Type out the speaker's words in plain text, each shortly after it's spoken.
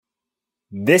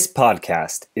This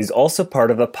podcast is also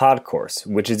part of a pod course,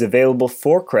 which is available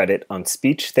for credit on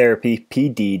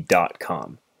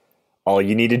speechtherapypd.com. All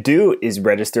you need to do is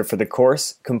register for the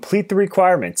course, complete the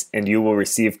requirements, and you will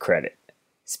receive credit.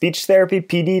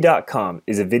 Speechtherapypd.com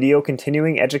is a video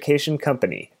continuing education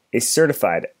company, a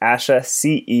certified ASHA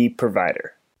CE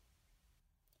provider.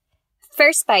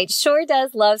 First Bite sure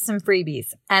does love some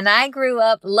freebies, and I grew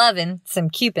up loving some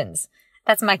coupons.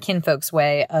 That's my kinfolk's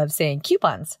way of saying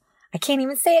coupons. I can't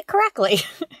even say it correctly.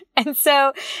 And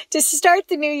so to start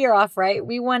the new year off right,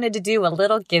 we wanted to do a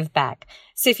little give back.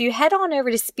 So if you head on over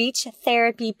to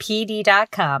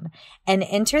speechtherapypd.com and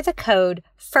enter the code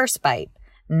FIRSTBITE,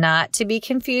 not to be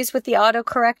confused with the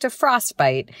autocorrect of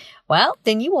Frostbite, well,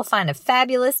 then you will find a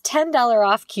fabulous $10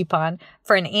 off coupon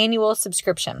for an annual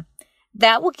subscription.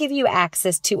 That will give you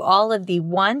access to all of the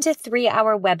 1 to 3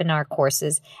 hour webinar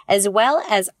courses, as well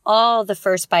as all the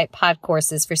First Bite pod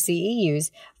courses for CEUs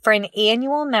for an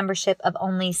annual membership of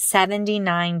only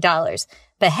 $79.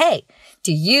 But hey,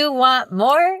 do you want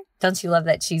more? Don't you love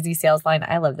that cheesy sales line?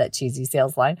 I love that cheesy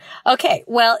sales line. Okay,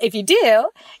 well, if you do,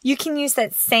 you can use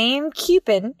that same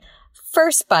coupon,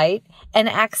 First Bite, and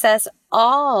access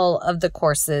all of the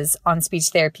courses on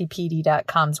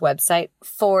speechtherapypd.com's website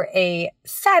for a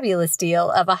fabulous deal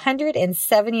of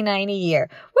 $179 a year.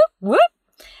 Whoop, whoop.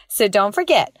 So don't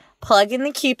forget, plug in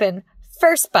the coupon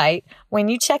First Bite when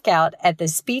you check out at the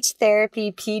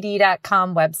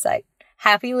speechtherapypd.com website.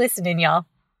 Happy listening, y'all.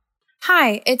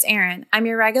 Hi, it's Erin. I'm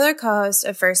your regular co-host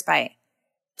of First Bite.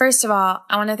 First of all,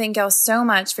 I want to thank y'all so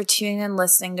much for tuning in and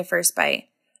listening to First Bite.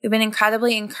 We've been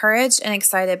incredibly encouraged and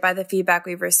excited by the feedback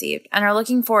we've received and are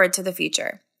looking forward to the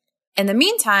future. In the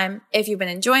meantime, if you've been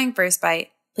enjoying First Bite,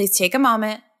 please take a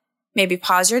moment, maybe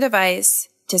pause your device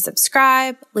to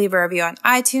subscribe, leave a review on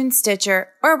iTunes, Stitcher,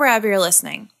 or wherever you're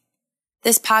listening.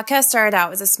 This podcast started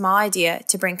out as a small idea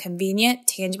to bring convenient,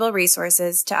 tangible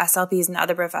resources to SLPs and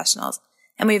other professionals,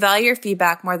 and we value your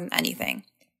feedback more than anything.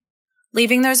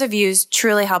 Leaving those reviews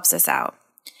truly helps us out.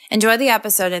 Enjoy the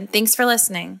episode, and thanks for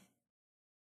listening.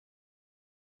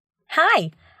 Hi,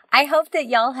 I hope that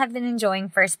y'all have been enjoying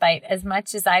First Bite as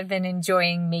much as I've been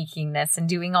enjoying making this and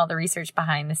doing all the research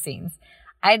behind the scenes.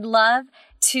 I'd love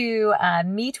to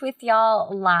meet with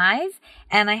y'all live,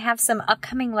 and I have some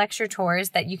upcoming lecture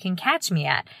tours that you can catch me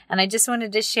at. And I just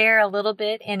wanted to share a little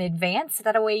bit in advance, so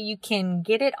that way you can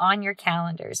get it on your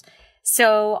calendars.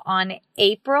 So on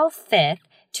April 5th,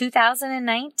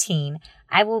 2019,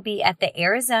 I will be at the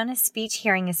Arizona Speech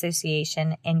Hearing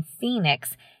Association in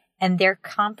Phoenix, and their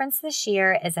conference this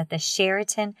year is at the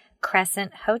Sheraton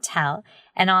Crescent Hotel.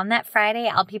 And on that Friday,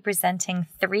 I'll be presenting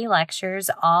 3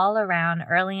 lectures all around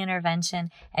early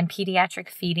intervention and pediatric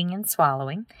feeding and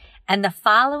swallowing. And the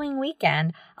following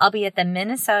weekend, I'll be at the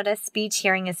Minnesota Speech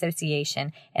Hearing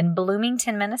Association in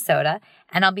Bloomington, Minnesota,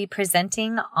 and I'll be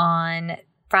presenting on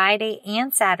Friday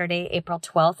and Saturday, April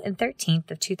 12th and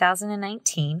 13th of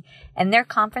 2019. And their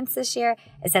conference this year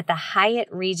is at the Hyatt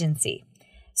Regency.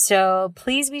 So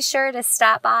please be sure to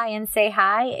stop by and say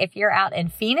hi if you're out in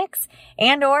Phoenix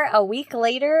and or a week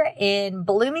later in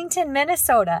Bloomington,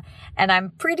 Minnesota. And I'm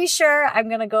pretty sure I'm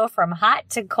going to go from hot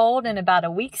to cold in about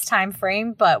a week's time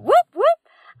frame. But whoop, whoop,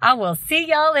 I will see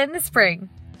y'all in the spring.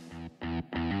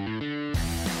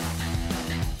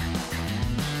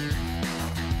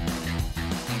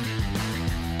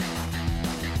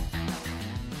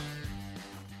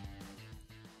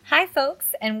 Hi,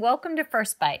 folks, and welcome to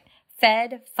First Bite.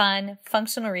 Fed, fun,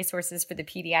 functional resources for the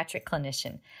pediatric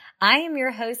clinician. I am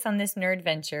your host on this nerd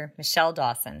venture, Michelle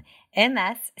Dawson,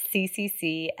 MS,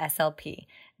 CCC, SLP,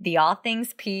 the All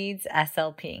Things Peds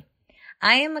SLP.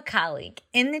 I am a colleague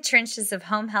in the trenches of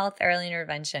home health early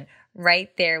intervention,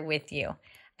 right there with you.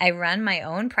 I run my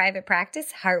own private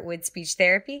practice, Heartwood Speech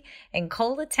Therapy, in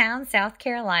Coletown, South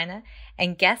Carolina,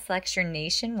 and guest lecture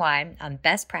nationwide on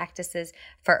best practices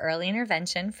for early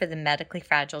intervention for the medically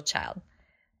fragile child.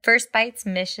 First Bite's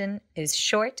mission is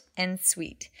short and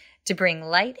sweet, to bring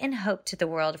light and hope to the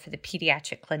world for the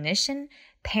pediatric clinician,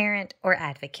 parent, or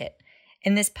advocate.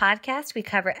 In this podcast, we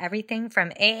cover everything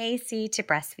from AAC to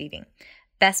breastfeeding,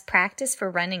 best practice for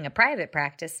running a private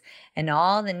practice, and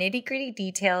all the nitty-gritty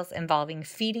details involving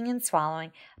feeding and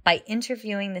swallowing by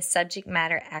interviewing the subject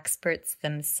matter experts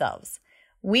themselves.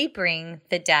 We bring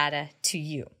the data to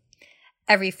you.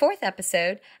 Every 4th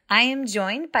episode, I am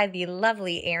joined by the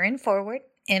lovely Erin Forward,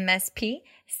 MSP,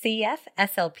 CF,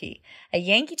 SLP, a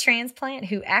Yankee transplant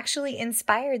who actually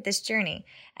inspired this journey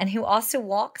and who also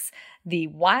walks the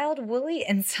wild, woolly,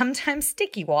 and sometimes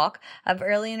sticky walk of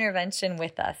early intervention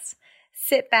with us.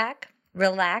 Sit back,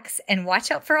 relax, and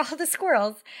watch out for all the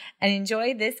squirrels, and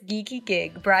enjoy this geeky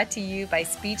gig brought to you by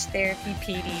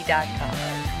SpeechTherapyPD.com.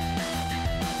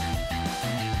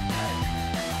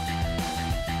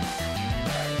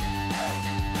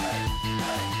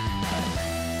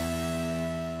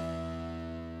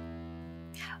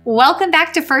 Welcome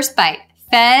back to First Bite,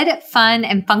 fed, fun,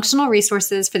 and functional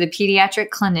resources for the pediatric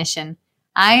clinician.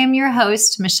 I am your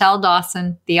host, Michelle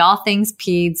Dawson, the All Things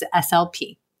Peds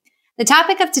SLP. The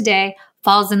topic of today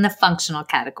falls in the functional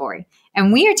category,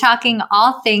 and we are talking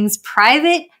all things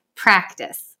private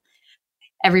practice.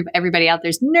 Everybody out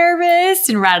there's nervous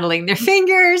and rattling their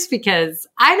fingers because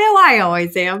I know I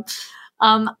always am.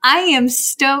 I am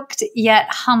stoked yet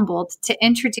humbled to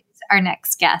introduce our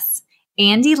next guest,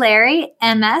 Andy Larry,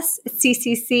 MS,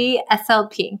 CCC,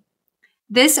 SLP.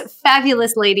 This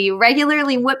fabulous lady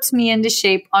regularly whips me into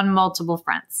shape on multiple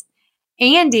fronts.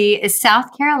 Andy is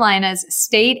South Carolina's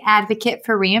State Advocate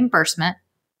for Reimbursement,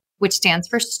 which stands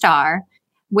for STAR,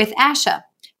 with ASHA.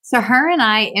 So her and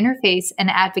I interface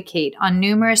and advocate on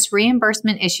numerous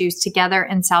reimbursement issues together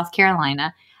in South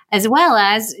Carolina, as well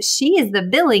as she is the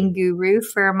billing guru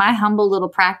for my humble little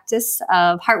practice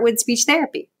of Heartwood Speech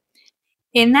Therapy.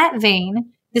 In that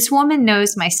vein, this woman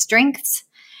knows my strengths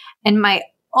and my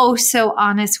oh so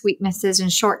honest weaknesses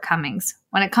and shortcomings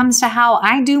when it comes to how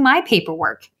I do my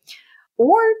paperwork.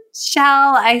 Or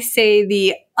shall I say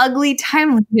the ugly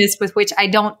timeliness with which I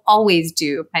don't always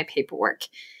do my paperwork.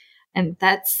 And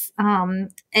that's a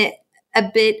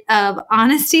bit of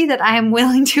honesty that I am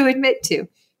willing to admit to.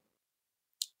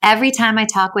 Every time I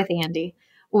talk with Andy,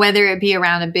 whether it be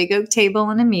around a big oak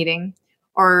table in a meeting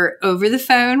or over the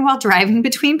phone while driving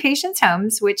between patients'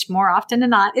 homes, which more often than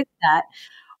not is that,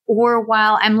 or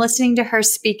while I'm listening to her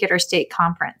speak at her state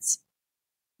conference,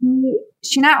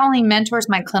 she not only mentors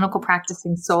my clinical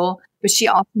practicing soul, but she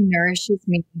also nourishes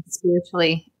me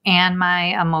spiritually and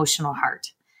my emotional heart.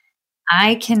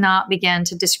 I cannot begin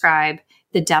to describe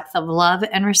the depth of love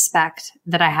and respect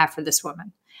that I have for this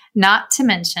woman, not to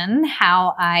mention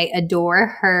how I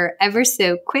adore her ever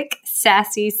so quick,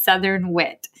 sassy Southern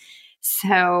wit.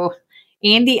 So,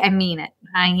 Andy, I mean it.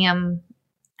 I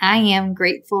am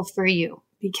grateful for you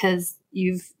because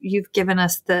you've given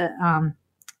us the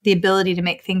ability to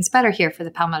make things better here for the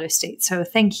Palmetto State. So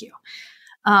thank you.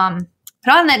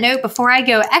 But on that note, before I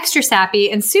go extra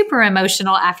sappy and super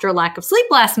emotional after a lack of sleep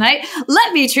last night,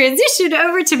 let me transition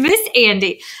over to Miss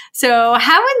Andy. So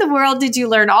how in the world did you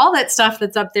learn all that stuff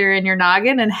that's up there in your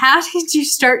noggin? And how did you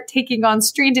start taking on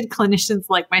stranded clinicians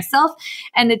like myself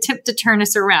and attempt to turn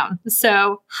us around?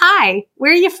 So, hi,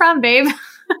 where are you from, babe?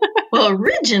 Well,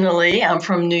 originally I'm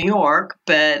from New York,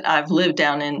 but I've lived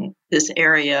down in this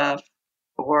area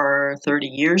for 30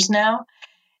 years now.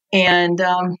 And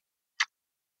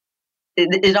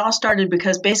it all started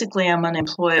because basically I'm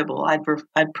unemployable.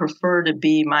 I'd prefer to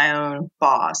be my own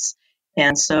boss.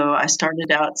 And so I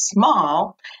started out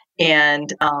small.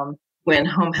 And when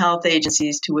home health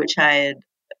agencies to which I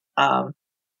had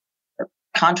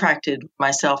contracted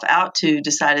myself out to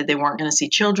decided they weren't going to see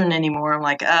children anymore, I'm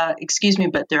like, excuse me,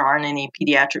 but there aren't any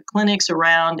pediatric clinics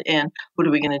around. And what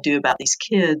are we going to do about these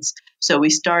kids? So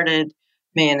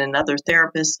me and another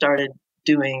therapist started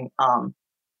doing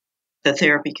the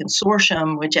therapy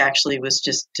consortium, which actually was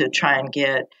just to try and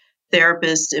get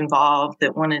therapists involved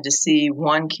that wanted to see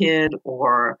one kid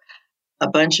or a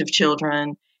bunch of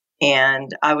children.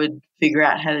 And I would figure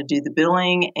out how to do the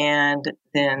billing and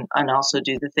also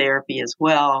do the therapy as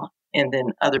well. And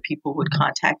then other people would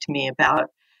contact me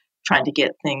about trying to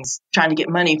get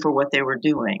money for what they were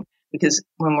doing. Because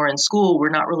when we're in school, we're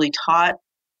not really taught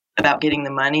about getting the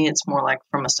money. It's more like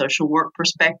from a social work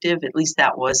perspective. At least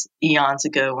that was eons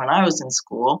ago when I was in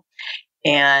school.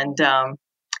 And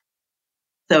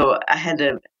so I had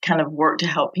to kind of work to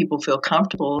help people feel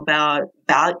comfortable about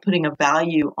putting a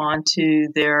value onto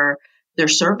their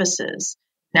services.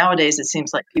 Nowadays, it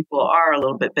seems like people are a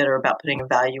little bit better about putting a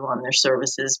value on their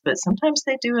services, but sometimes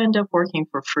they do end up working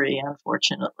for free,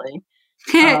 unfortunately.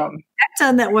 I've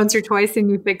done that once or twice and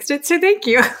you fixed it, so thank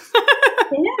you.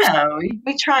 Yeah,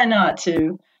 we try not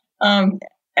to.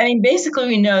 Basically,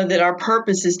 we know that our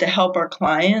purpose is to help our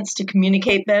clients to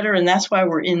communicate better, and that's why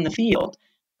we're in the field,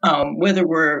 whether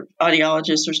we're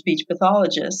audiologists or speech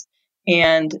pathologists.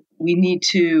 And we need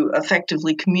to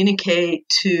effectively communicate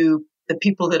to the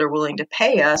people that are willing to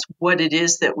pay us what it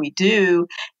is that we do,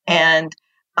 and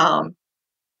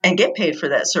get paid for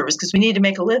that service, because we need to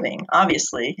make a living,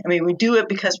 obviously. I mean, we do it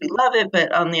because we love it,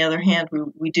 but on the other hand,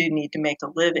 we do need to make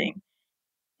a living.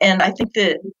 And I think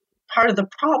that part of the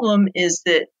problem is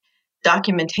that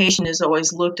documentation is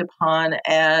always looked upon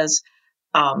as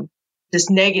this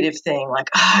negative thing, like,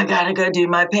 oh, I got to go do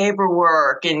my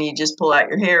paperwork. And you just pull out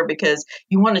your hair because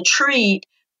you want to treat,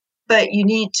 but you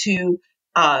need to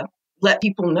let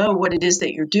people know what it is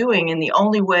that you're doing. And the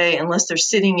only way, unless they're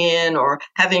sitting in or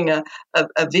having a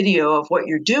video of what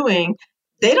you're doing,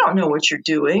 they don't know what you're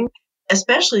doing,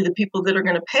 especially the people that are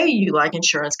going to pay you, like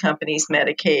insurance companies,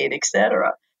 Medicaid, et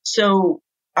cetera. So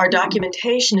our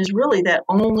documentation is really that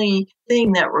only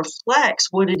thing that reflects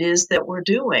what it is that we're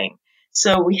doing.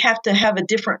 So we have to have a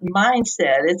different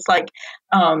mindset. It's like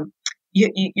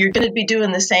you're going to be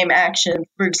doing the same action.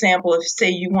 For example, if say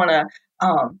you want to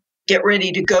get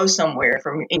ready to go somewhere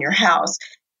from in your house,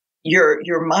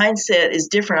 your mindset is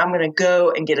different. I'm going to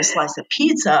go and get a slice of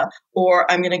pizza, or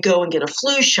I'm going to go and get a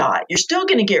flu shot. You're still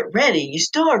going to get ready. You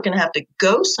still are going to have to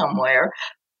go somewhere,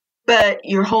 but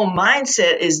your whole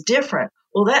mindset is different.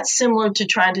 Well, that's similar to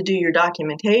trying to do your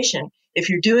documentation. If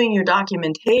you're doing your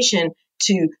documentation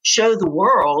to show the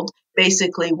world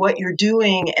basically what you're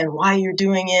doing and why you're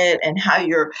doing it and how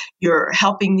you're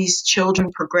helping these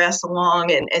children progress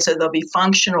along and so they'll be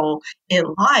functional in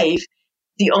life,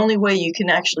 the only way you can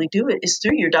actually do it is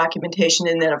through your documentation.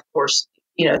 And then, of course,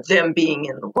 them being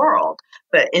in the world.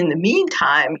 But in the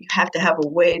meantime, you have to have a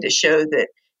way to show that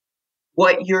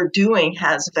what you're doing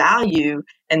has value,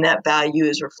 and that value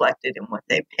is reflected in what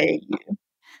they pay you.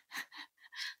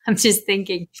 I'm just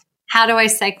thinking, how do I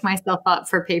psych myself up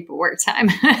for paperwork time?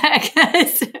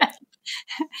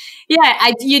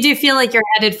 You do feel like you're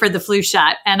headed for the flu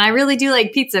shot. And I really do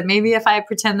like pizza. Maybe if I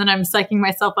pretend that I'm psyching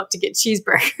myself up to get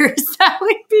cheeseburgers, that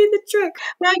would be the trick.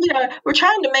 Well, we're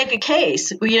trying to make a case.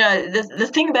 The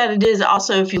thing about it is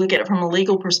also, if you look at it from a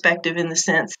legal perspective, in the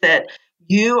sense that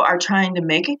you are trying to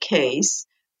make a case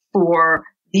for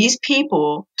these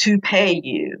people to pay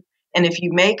you. And if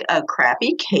you make a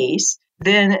crappy case,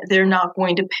 then they're not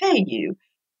going to pay you.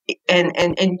 And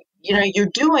you're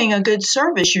doing a good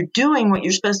service. You're doing what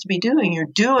you're supposed to be doing. You're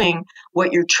doing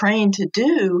what you're trained to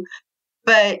do.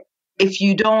 But if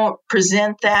you don't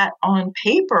present that on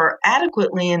paper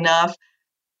adequately enough,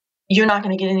 you're not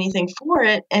going to get anything for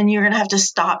it. And you're going to have to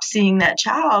stop seeing that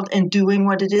child and doing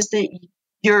what it is that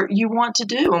you want to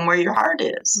do and where your heart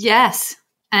is. Yes.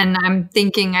 And I'm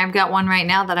thinking I've got one right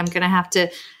now that I'm going to have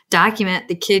to document.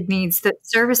 The kid needs the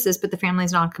services, but the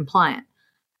family's non-compliant.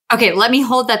 Okay, let me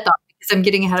hold that thought because I'm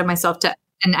getting ahead of myself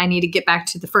and I need to get back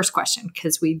to the first question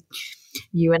because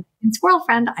you and Squirrel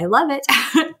Friend, I love it.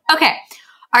 Okay.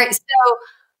 All right.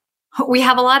 So we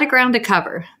have a lot of ground to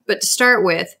cover, but to start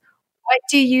with, what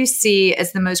do you see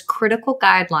as the most critical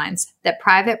guidelines that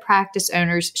private practice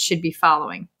owners should be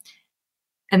following?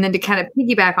 And then to kind of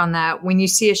piggyback on that, when you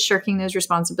see us shirking those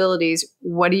responsibilities,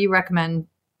 what do you recommend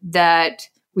that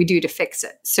we do to fix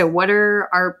it? So what are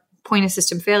our point of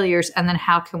system failures, and then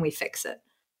how can we fix it?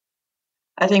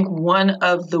 I think one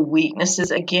of the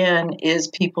weaknesses, again, is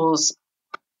people's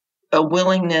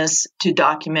willingness to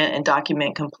document and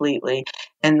document completely.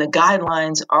 And the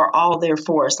guidelines are all there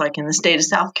for us. Like in the state of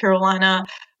South Carolina,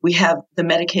 we have the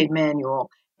Medicaid manual.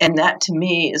 And that, to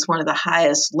me, is one of the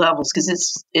highest levels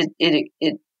because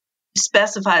it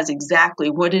specifies exactly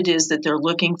what it is that they're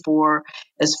looking for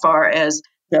as far as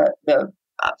the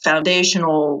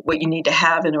foundational, what you need to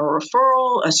have in a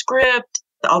referral, a script,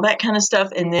 all that kind of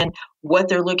stuff, and then what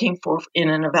they're looking for in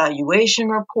an evaluation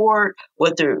report,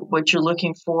 what you're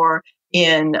looking for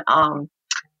in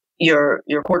your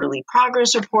quarterly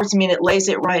progress reports. I mean, it lays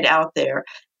it right out there.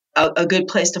 A good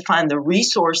place to find the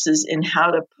resources in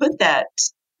how to put that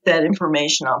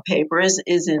information on paper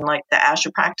is in like the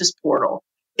ASHA Practice Portal.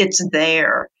 It's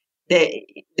there.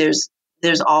 There's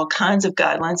all kinds of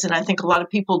guidelines, and I think a lot of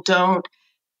people don't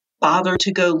bother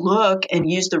to go look and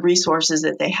use the resources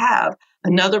that they have.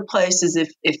 Another place is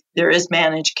if there is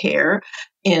managed care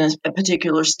in a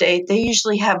particular state, they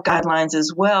usually have guidelines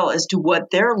as well as to what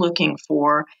they're looking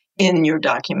for in your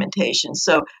documentation.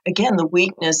 So again, the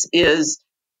weakness is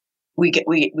we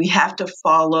have to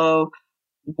follow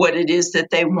what it is that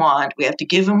they want. We have to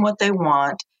give them what they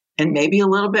want, and maybe a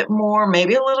little bit more,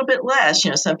 maybe a little bit less.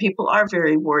 Some people are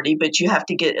very wordy, but you have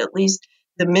to get at least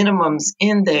the minimums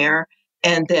in there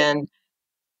and then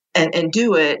and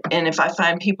do it. And if I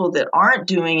find people that aren't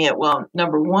doing it, well,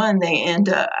 number one, they end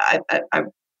up, I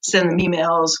send them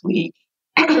emails. We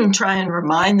try and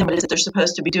remind them what it is that they're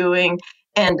supposed to be doing.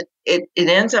 And it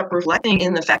ends up reflecting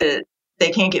in the fact that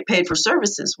they can't get paid for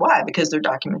services. Why? Because their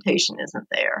documentation isn't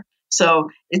there. So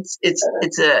it's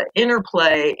a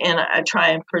interplay, and I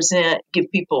try and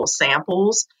give people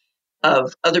samples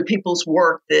of other people's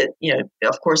work that,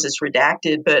 of course it's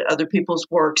redacted, but other people's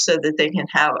work so that they can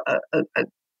have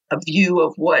a view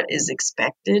of what is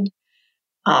expected.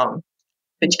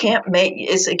 But you can't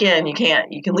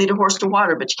you can lead a horse to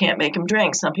water, but you can't make him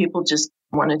drink. Some people just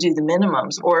want to do the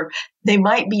minimums, or they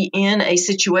might be in a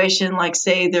situation like,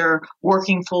 say, they're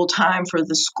working full time for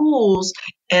the schools,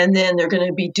 and then they're going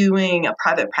to be doing a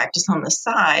private practice on the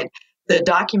side. The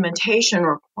documentation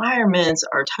requirements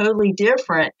are totally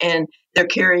different, and they're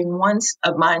carrying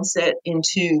a mindset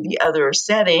into the other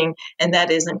setting, and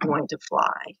that isn't going to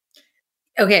fly.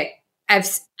 Okay.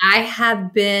 I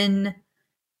have been,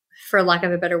 for lack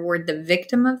of a better word, the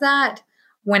victim of that.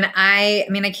 When I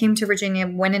came to Virginia,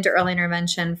 went into early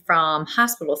intervention from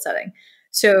hospital setting.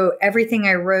 So everything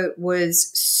I wrote was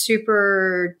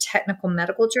super technical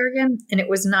medical jargon, and it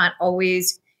was not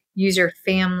always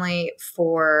user-friendly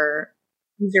for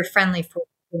family.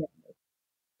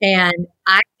 And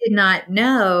I did not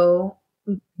know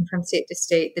from state to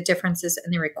state the differences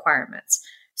in the requirements.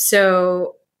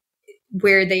 So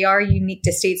where they are unique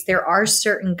to states, there are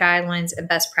certain guidelines and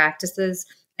best practices.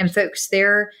 And folks,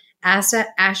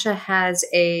 ASHA has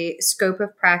a scope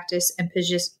of practice and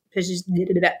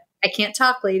I can't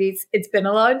talk, ladies. It's been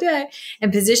a long day.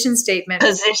 And position statement.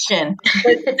 Position.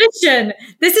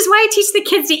 This is why I teach the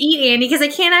kids to eat, Andy, because I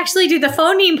can't actually do the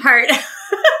phoneme part.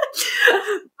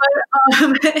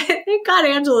 But thank God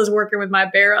Angela's working with my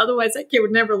bear. Otherwise, that kid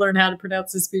would never learn how to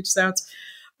pronounce his speech sounds.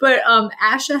 But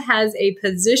ASHA has a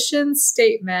position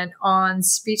statement on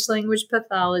speech language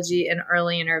pathology and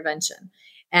early intervention.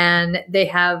 And they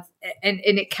have, and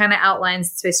it kind of outlines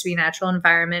it's supposed to be a natural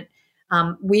environment.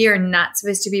 We are not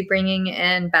supposed to be bringing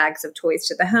in bags of toys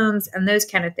to the homes and those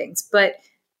kind of things. But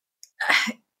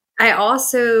I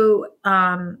also,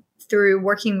 through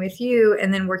working with you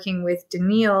and then working with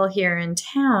Danielle here in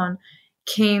town,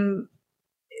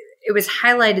 it was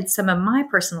highlighted some of my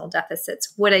personal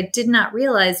deficits. What I did not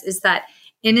realize is that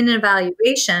in an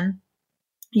evaluation,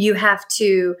 you have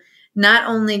to not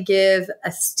only give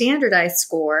a standardized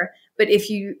score, but if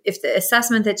the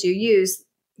assessment that you use,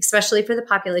 especially for the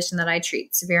population that I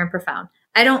treat, severe and profound,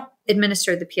 I don't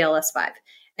administer the PLS-5.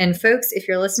 And folks, if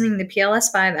you're listening to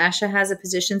PLS-5, ASHA has a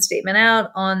position statement out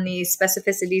on the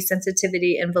specificity,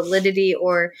 sensitivity, and validity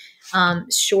or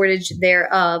shortage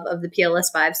thereof of the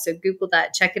PLS-5. So Google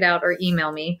that, check it out, or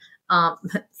email me,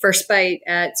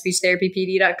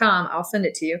 firstbite@speechtherapypd.com. I'll send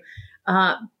it to you.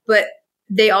 But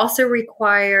they also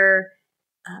require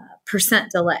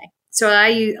percent delay. So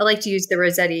I like to use the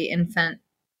Rossetti infant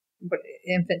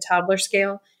toddler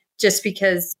scale, just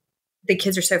because the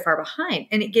kids are so far behind,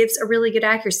 and it gives a really good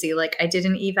accuracy. Like, I did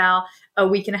an eval a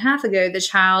week and a half ago. The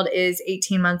child is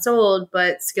 18 months old,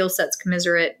 but skill sets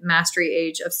commensurate mastery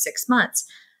age of 6 months.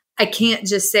 I can't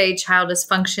just say child is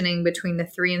functioning between the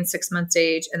 3 and 6 months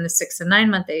age and the 6 and 9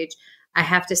 month age. I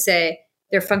have to say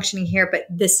they're functioning here, but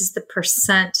this is the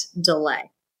percent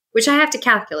delay, which I have to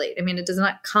calculate. I mean, it does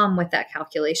not come with that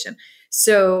calculation.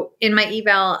 So in my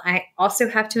eval, I also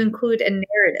have to include a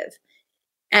narrative.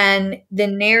 And the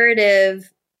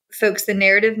narrative, folks, the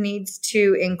narrative needs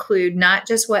to include not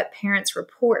just what parents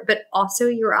report, but also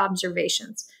your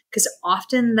observations, because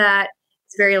often that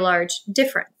is a very large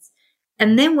difference.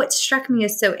 And then what struck me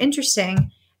as so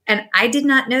interesting, and I did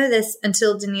not know this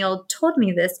until Danielle told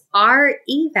me this, our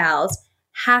evals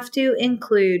have to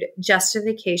include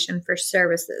justification for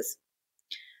services.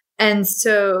 And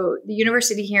so the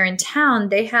university here in town,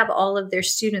 they have all of their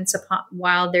students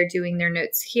while they're doing their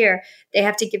notes here, they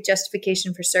have to give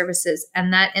justification for services.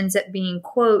 And that ends up being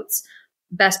quotes,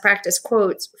 best practice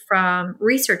quotes from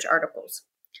research articles.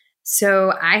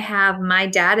 So I have my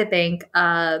data bank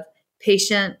of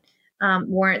patient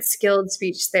warrants skilled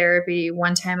speech therapy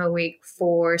 1 time a week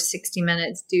for 60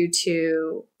 minutes due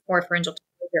to oropharyngeal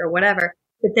or whatever.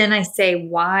 But then I say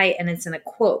why, and it's in a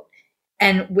quote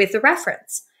and with a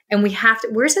reference. And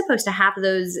we're supposed to have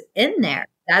those in there.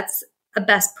 That's a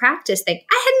best practice thing.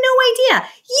 I had no idea.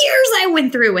 Years I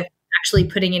went through with actually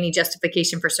putting any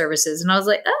justification for services. And I was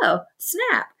like, oh,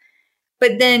 snap.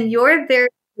 But then you're very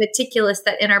meticulous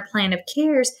that in our plan of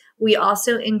cares, we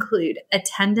also include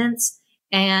attendance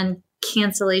and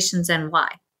cancellations and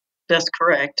why. That's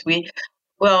correct.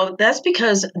 That's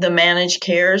because the managed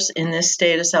cares in this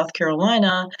state of South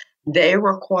Carolina, they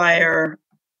require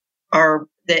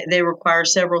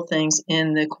several things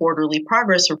in the quarterly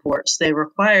progress reports. They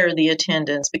require the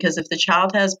attendance, because if the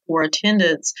child has poor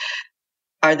attendance,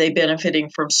 are they benefiting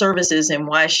from services, and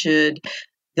why should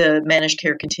the managed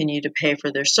care continue to pay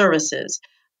for their services?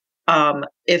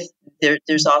 If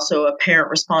there's also a parent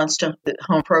response to the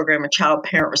home program, a child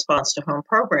parent response to home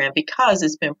program, because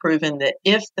it's been proven that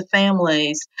if the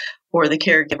families or the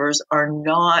caregivers are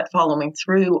not following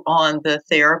through on the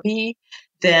therapy,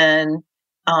 then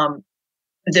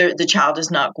the child is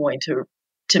not going to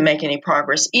to make any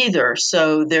progress either.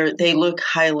 So they look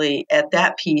highly at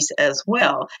that piece as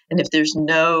well. And if there's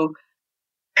no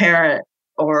parent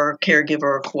or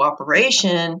caregiver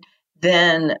cooperation,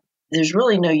 then there's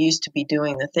really no use to be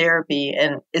doing the therapy.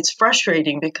 And it's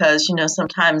frustrating because,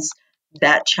 sometimes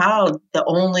that child, the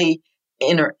only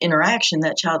interaction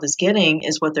that child is getting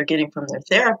is what they're getting from their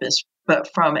therapist. But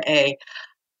from a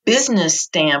business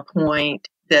standpoint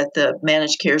that the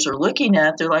managed cares are looking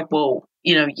at, they're like, well,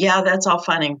 yeah, that's all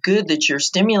fine and good that you're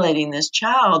stimulating this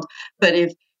child. But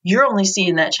if you're only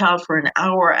seeing that child for an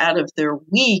hour out of their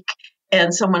week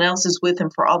and someone else is with them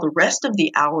for all the rest of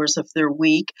the hours of their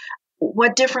week,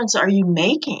 what difference are you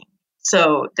making?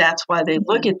 So that's why they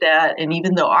look at that. And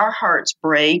even though our hearts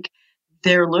break,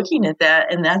 they're looking at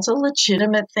that. And that's a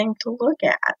legitimate thing to look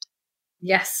at.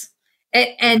 Yes.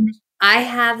 And I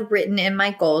have written in my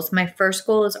goals, my first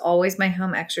goal is always my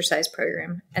home exercise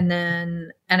program.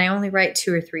 And I only write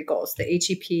 2 or 3 goals, the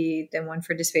HEP, then one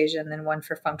for dysphagia, and then one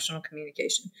for functional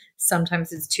communication.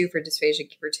 Sometimes it's 2 for dysphagia,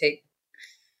 give or take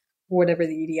whatever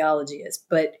the etiology is.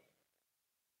 But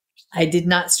I did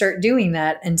not start doing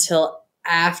that until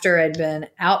after I'd been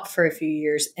out for a few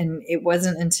years. And it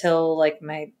wasn't until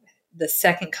the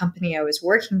second company I was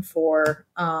working for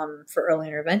early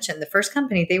intervention, the first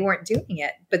company, they weren't doing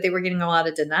it, but they were getting a lot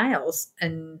of denials.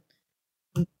 And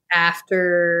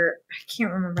after, I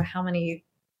can't remember how many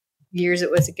years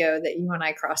it was ago that you and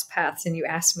I crossed paths and you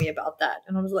asked me about that.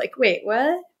 And I was like, wait,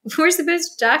 what? We're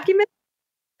supposed to document?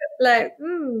 That's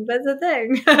a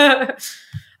thing. All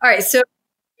right. So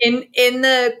in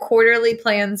the quarterly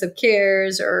plans of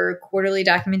cares or quarterly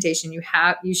documentation,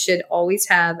 you should always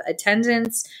have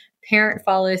attendance, parent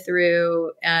follow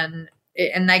through, and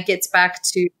that gets back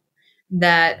to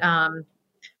that.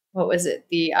 What was it?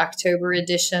 The October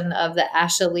edition of the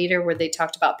ASHA Leader, where they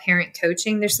talked about parent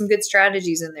coaching. There's some good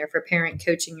strategies in there for parent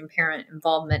coaching and parent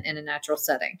involvement in a natural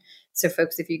setting. So,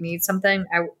 folks, if you need something,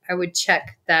 I would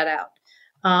check that out.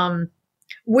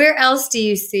 Where else do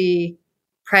you see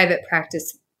private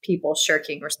practice people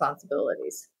shirking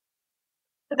responsibilities?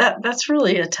 That's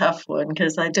really a tough one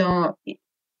because I don't.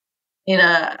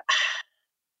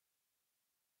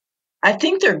 I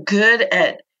think they're good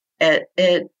at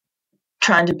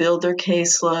trying to build their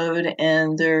caseload,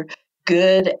 and they're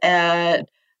good at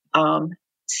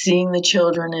seeing the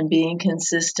children and being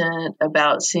consistent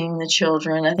about seeing the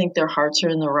children. I think their hearts are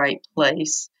in the right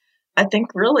place. I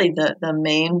think really the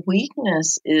main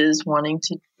weakness is wanting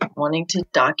to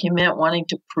document, wanting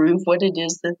to prove what it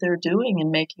is that they're doing and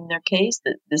making their case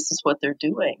that this is what they're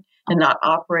doing, and not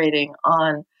operating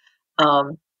on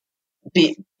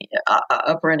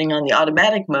operating on the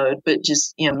automatic mode, but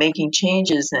just making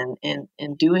changes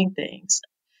and doing things.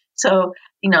 So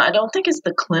I don't think it's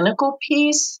the clinical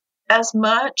piece as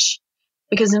much,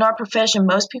 because in our profession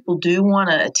most people do want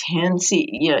to attend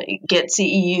get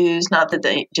CEUs, not that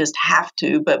they just have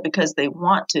to, but because they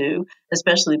want to,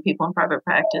 especially people in private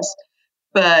practice.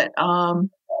 But I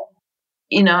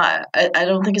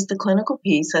don't think it's the clinical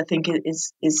piece. I think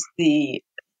it's the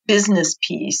business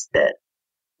piece that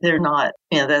they're not,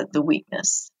 the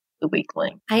weakness, the weak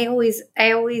link. I always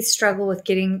struggle with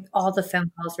getting all the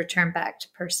phone calls returned back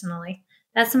personally.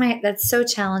 That's so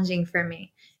challenging for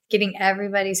me, getting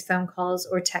everybody's phone calls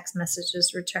or text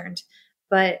messages returned.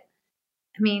 But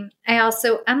I mean,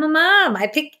 I'm a mom. I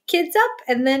pick kids up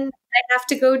and then I have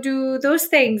to go do those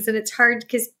things. And it's hard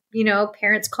because,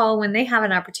 parents call when they have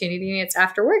an opportunity and it's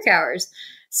after work hours.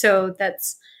 So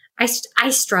I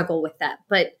struggle with that,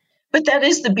 But that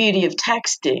is the beauty of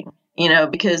texting,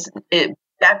 because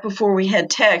back before we had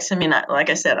text, like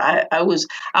I said, I was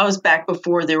back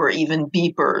before there were even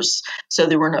beepers. So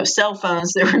there were no cell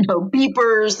phones, there were no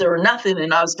beepers, there were nothing.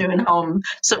 And I was doing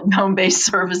home-based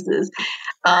services.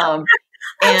 And,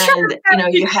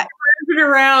 you had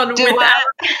around. Do what?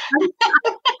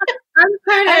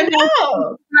 I'm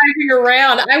driving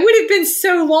around. I would have been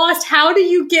so lost. How do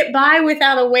you get by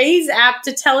without a Waze app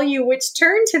to tell you which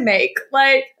turn to make?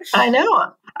 I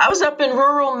know. I was up in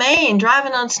rural Maine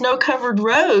driving on snow-covered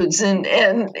roads, and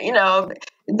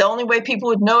the only way people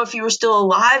would know if you were still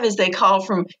alive is they call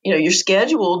from your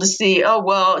schedule to see, oh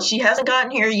well, she hasn't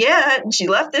gotten here yet and she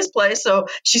left this place, so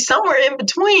she's somewhere in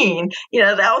between.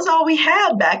 That was all we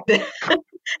had back then.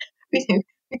 we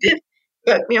did.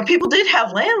 But, people did have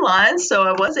landlines, so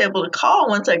I was able to call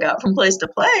once I got from place to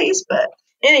place. But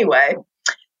anyway,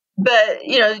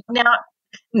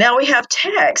 now we have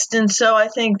text. And so I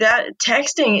think that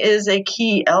texting is a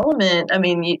key element.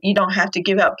 You don't have to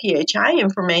give out PHI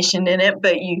information in it,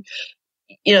 but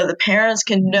the parents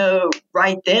can know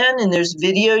right then, and there's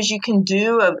videos you can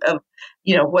do of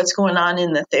what's going on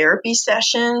in the therapy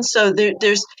session. So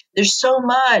there's so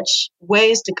much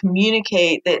ways to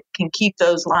communicate that can keep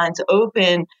those lines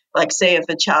open. Like, say, if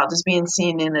a child is being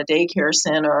seen in a daycare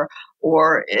center,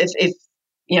 or if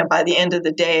by the end of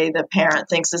the day, the parent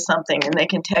thinks of something and they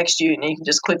can text you and you can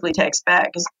just quickly text back,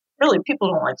 because really people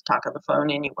don't like to talk on the phone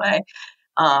anyway.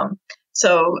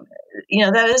 So,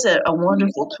 that is a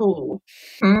wonderful tool.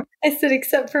 I said,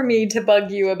 except for me to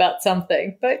bug you about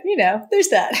something, but there's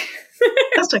that.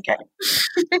 That's okay.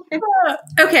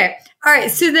 Okay. All right.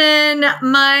 So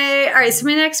my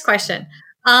next question.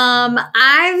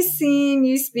 I've seen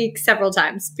you speak several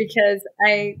times because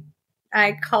I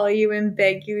call you and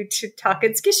beg you to talk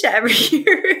at Skisha every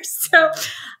year.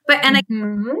 And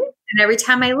every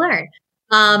time I learn.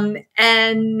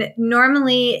 And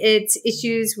normally it's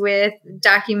issues with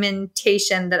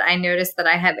documentation that I notice that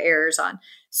I have errors on.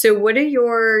 So what are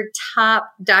your top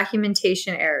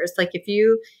documentation errors? Like if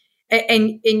you,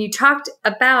 and you talked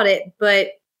about it, but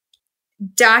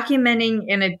documenting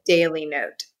in a daily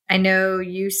note. I know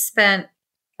you spent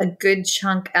a good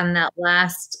chunk on that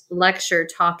last lecture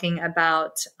talking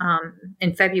about,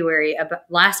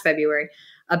 last February,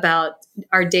 about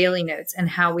our daily notes and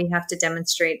how we have to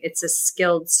demonstrate it's a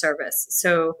skilled service.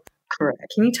 So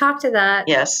correct. Can you talk to that?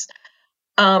 Yes.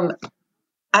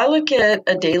 I look at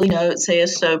a daily note, say a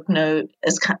SOAP note,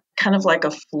 as kind of like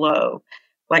a flow.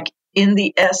 Like in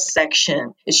the S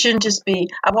section, it shouldn't just be,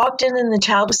 I walked in and the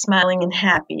child was smiling and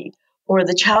happy, or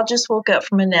the child just woke up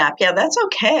from a nap. Yeah, that's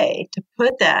okay to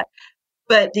put that.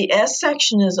 But the S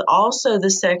section is also the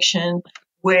section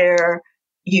where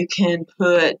you can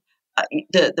put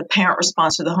the parent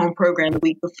response to the home program the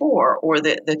week before, or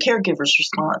the caregiver's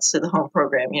response to the home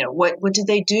program. What did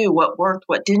they do? What worked?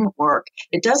 What didn't work?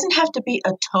 It doesn't have to be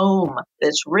a tome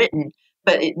that's written,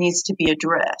 but it needs to be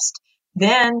addressed.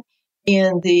 Then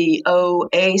in the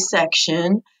OA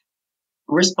section,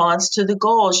 response to the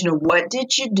goals, what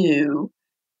did you do?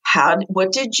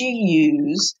 What did you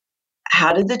use?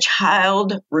 How did the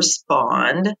child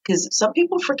respond? Because some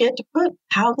people forget to put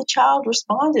how the child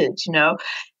responded,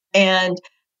 And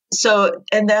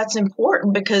that's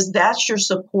important because that's your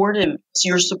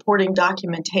supporting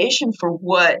documentation for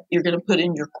what you're going to put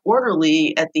in your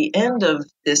quarterly at the end of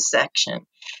this section.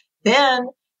 Then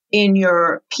in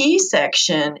your P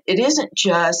section, it isn't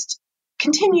just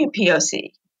continue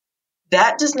POC.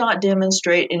 That does not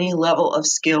demonstrate any level of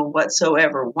skill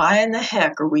whatsoever. Why in the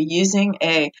heck are we using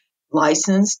a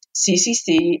licensed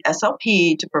CCC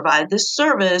SLP to provide this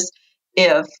service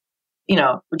if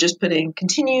we're just putting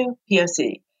continue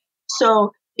POC?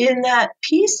 So in that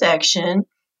P section,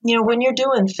 when you're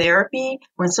doing therapy,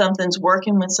 when something's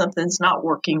working, when something's not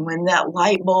working, when that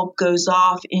light bulb goes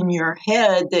off in your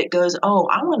head that goes, oh,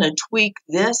 I want to tweak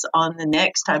this on the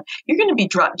next time, you're going to be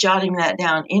jotting that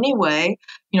down anyway.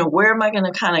 Where am I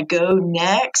going to kind of go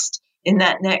next in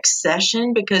that next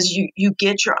session? Because you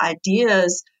get your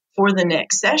ideas for the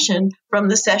next session from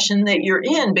the session that you're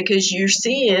in, because you're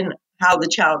seeing how the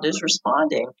child is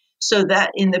responding. So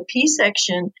that in the P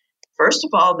section, first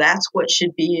of all, that's what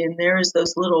should be in there, is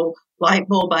those little light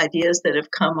bulb ideas that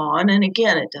have come on. And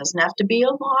again, it doesn't have to be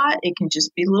a lot. It can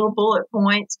just be little bullet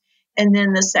points. And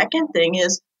then the second thing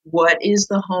is, what is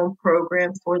the home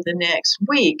program for the next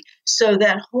week? So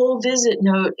that whole visit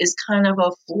note is kind of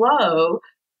a flow.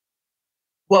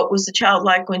 What was the child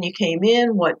like when you came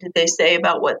in? What did they say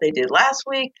about what they did last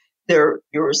week?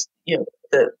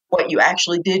 What you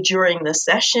actually did during the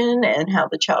session and how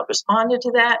the child responded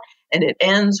to that. And it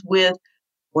ends with,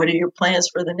 what are your plans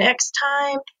for the next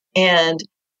time? And,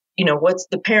 what's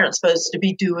the parent supposed to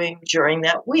be doing during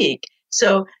that week?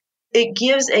 So it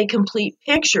gives a complete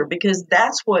picture, because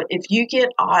that's what, if you get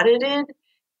audited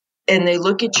and they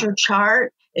look at your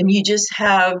chart and you just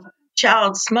have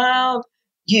child smiled,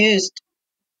 used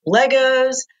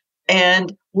Legos,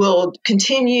 and will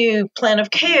continue plan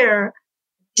of care,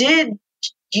 did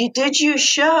you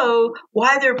show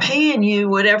why they're paying you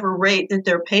whatever rate that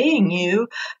they're paying you?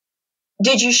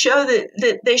 Did you show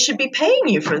that they should be paying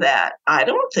you for that? I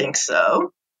don't think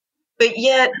so. But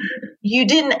yet you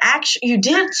did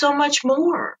so much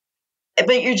more.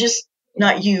 But you're just,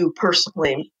 not you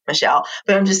personally, Michelle,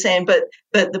 but I'm just saying, but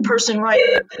the person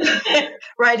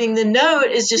writing the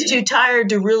note is just too tired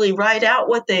to really write out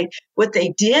what they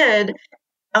did.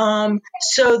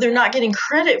 So they're not getting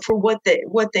credit for what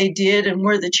they did and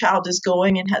where the child is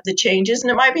going and how the changes. And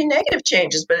it might be negative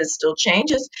changes, but it still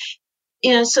changes.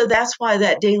 So that's why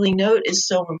that daily note is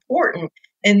so important.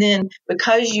 And then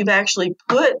because you've actually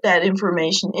put that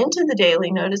information into the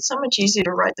daily note, it's so much easier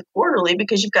to write the quarterly,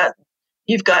 because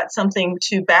you've got something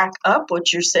to back up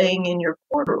what you're saying in your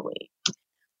quarterly.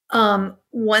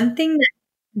 One thing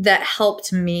that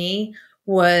helped me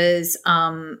was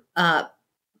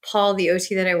Paul, the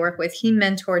OT that I work with. He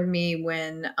mentored me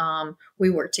when we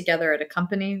worked together at a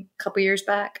company a couple years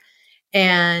back.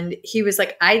 And he was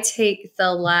like, I take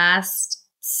the last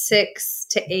 6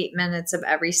 to 8 minutes of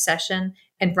every session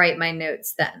and write my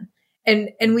notes then.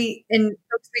 And we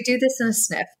do this in a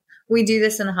SNF. We do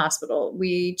this in a hospital.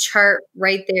 We chart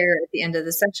right there at the end of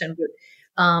the session.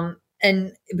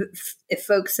 And if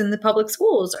folks in the public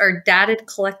schools are data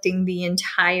collecting the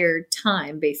entire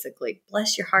time, basically,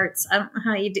 bless your hearts. I don't know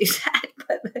how you do that,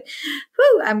 but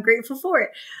whew, I'm grateful for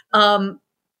it.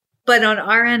 But on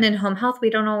our end in home health, we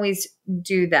don't always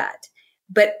do that.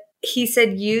 But he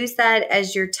said, use that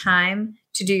as your time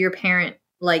to do your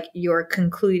your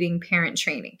concluding parent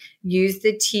training. Use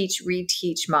the teach,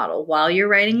 reteach model while you're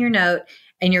writing your note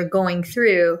and you're going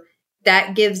through.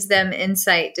 That gives them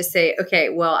insight to say, okay,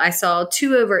 well, I saw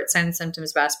 2 overt signs and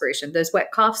symptoms of aspiration. Those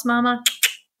wet coughs, mama,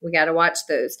 we got to watch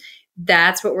those.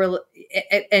 That's what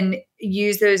and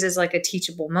use those as like a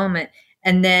teachable moment.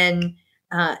 And then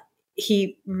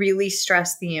he really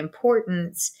stressed the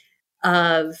importance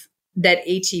of that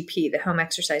HEP, the home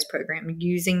exercise program,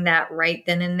 using that right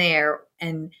then and there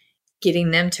and getting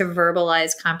them to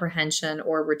verbalize comprehension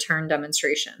or return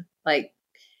demonstration.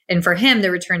 And for him,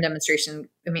 the return demonstration,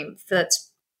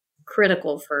 that's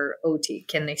critical for OT.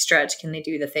 Can they stretch? Can they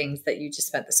do the things that you just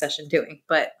spent the session doing?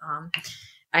 But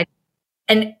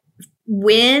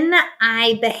when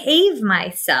I behave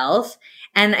myself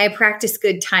and I practice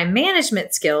good time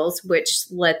management skills, which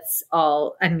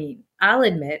I'll admit,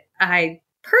 I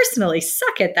personally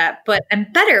suck at that, but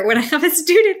I'm better when I have a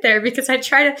student there because I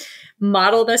try to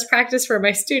model best practice for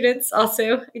my students.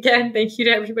 Also, again, thank you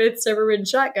to everybody that's ever ridden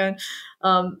shotgun.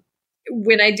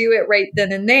 When I do it right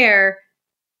then and there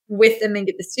with them and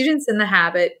get the students in the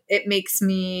habit, it makes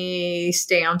me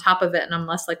stay on top of it and I'm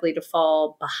less likely to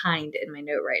fall behind in my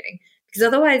note writing. Because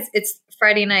otherwise it's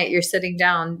Friday night, you're sitting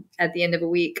down at the end of a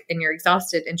week and you're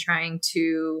exhausted and trying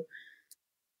to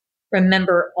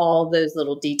remember all those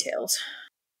little details.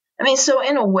 So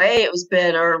in a way it was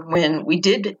better when we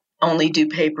did only do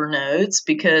paper notes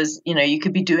because, you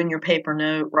could be doing your paper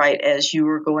note right as you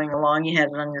were going along. You had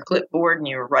it on your clipboard and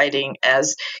you were writing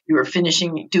as you were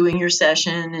doing your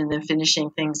session and then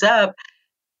finishing things up.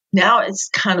 Now it's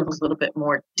kind of a little bit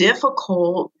more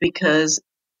difficult because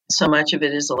so much of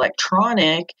it is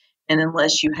electronic. And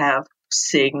unless you have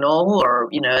Signal or,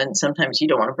 and sometimes you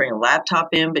don't want to bring a laptop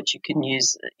in, but you can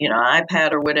use, an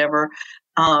iPad or whatever.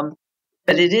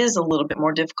 But it is a little bit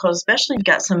more difficult, especially if you've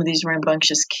got some of these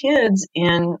rambunctious kids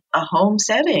in a home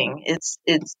setting. It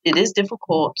is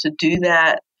difficult to do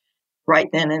that right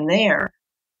then and there.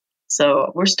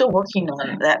 So we're still working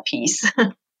on that piece.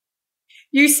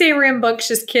 You say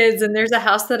rambunctious kids, and there's a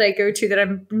house that I go to that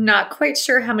I'm not quite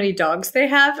sure how many dogs they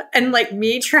have. And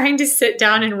me trying to sit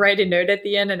down and write a note at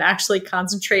the end and actually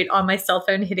concentrate on my cell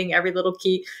phone, hitting every little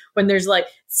key when there's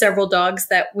several dogs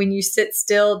that when you sit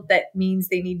still, that means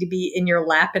they need to be in your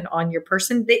lap and on your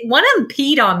person. One of them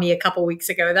peed on me a couple weeks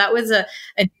ago. That was a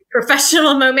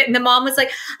professional moment. And the mom was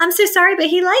like, I'm so sorry, but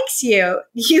he likes you.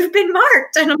 You've been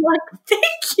marked. And I'm like, thank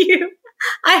you.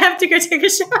 I have to go take a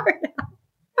shower now.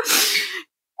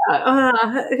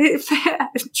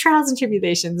 Trials and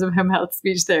tribulations of home health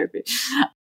speech therapy.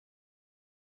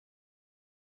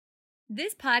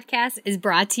 This podcast is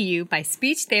brought to you by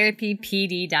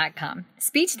SpeechTherapyPD.com.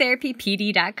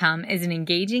 SpeechTherapyPD.com is an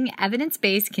engaging,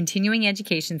 evidence-based continuing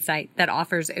education site that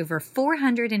offers over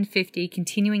 450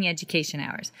 continuing education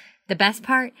hours. The best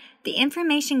part? The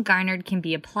information garnered can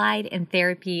be applied in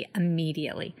therapy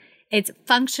immediately. It's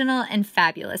functional and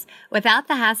fabulous without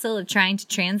the hassle of trying to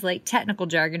translate technical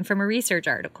jargon from a research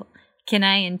article. Can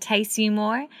I entice you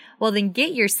more? Well, then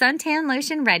get your suntan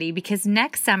lotion ready because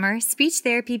next summer,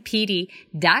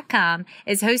 SpeechTherapyPD.com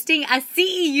is hosting a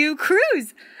CEU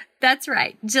cruise. That's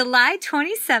right. July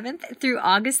 27th through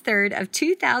August 3rd of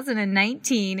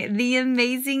 2019, the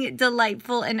amazing,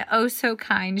 delightful, and oh so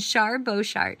kind Shar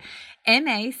Boshart,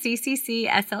 MA-CCC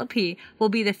SLP, will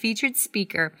be the featured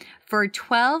speaker for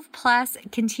 12 plus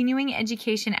continuing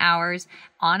education hours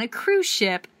on a cruise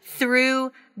ship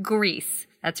through Greece.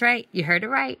 That's right. You heard it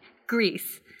right.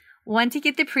 Greece. Want to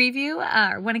get the preview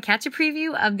or want to catch a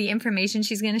preview of the information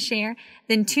she's going to share?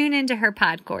 Then tune into her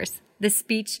pod course, The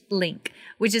Speech Link,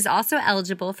 which is also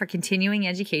eligible for continuing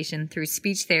education through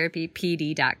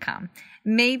SpeechTherapyPD.com.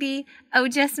 Maybe, oh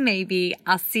just maybe,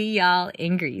 I'll see y'all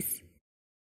in Greece.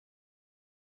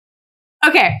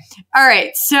 Okay. All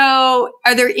right. So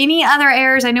are there any other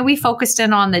errors? I know we focused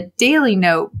in on the daily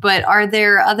note, but are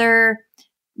there other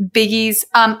biggies?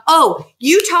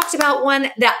 You talked about one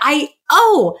that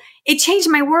Oh, it changed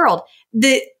my world.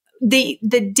 The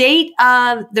date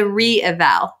of the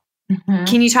re-eval. Mm-hmm.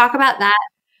 Can you talk about that?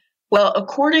 Well,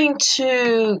 according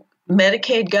to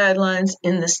Medicaid guidelines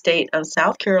in the state of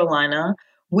South Carolina,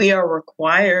 we are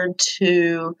required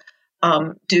to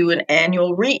do an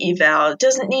annual re-eval. It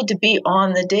doesn't need to be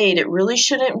on the date. It really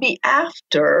shouldn't be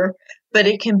after, but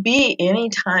it can be any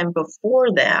time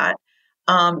before that.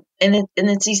 And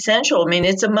it's essential. I mean,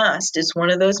 it's a must. It's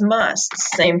one of those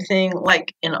musts. Same thing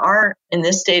like in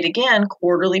this state again,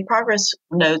 quarterly progress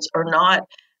notes are not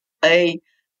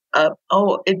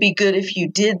it'd be good if you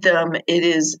did them. It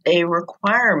is a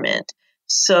requirement.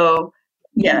 So,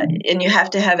 yeah, and you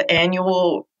have to have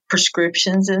annual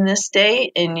prescriptions in this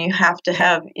state, and you have to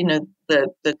have,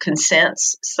 the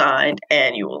consents signed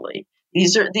annually.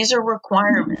 These are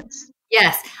requirements.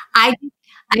 Yes, I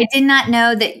did not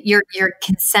know that your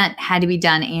consent had to be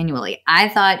done annually. I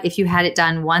thought if you had it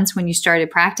done once when you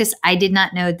started practice, I did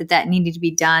not know that needed to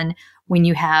be done when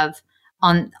you have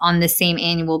on the same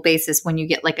annual basis when you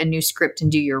get like a new script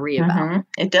and do your re-eval. Mm-hmm.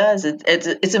 It does.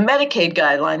 It's a Medicaid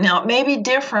guideline. Now, it may be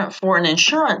different for an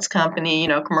insurance company,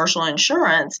 commercial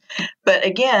insurance. But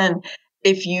again,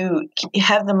 if you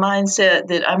have the mindset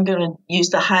that I'm going to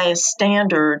use the highest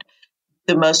standard,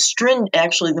 the most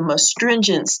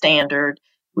stringent standard,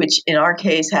 which in our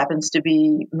case happens to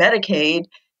be Medicaid,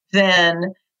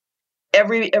 then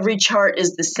every chart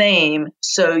is the same.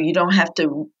 So you don't have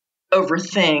to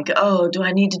overthink, oh, do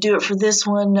I need to do it for this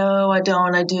one? No, I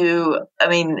don't. I do. I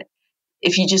mean,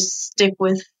 if you just stick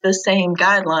with the same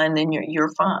guideline, then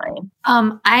you're fine.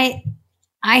 I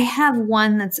have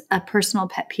one that's a personal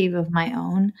pet peeve of my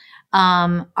own.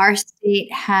 Our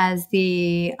state has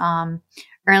the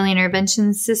early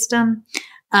intervention system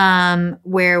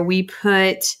where we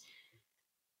put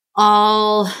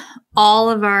all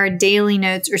of our daily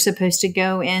notes are supposed to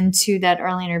go into that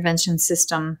early intervention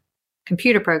system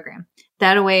computer program.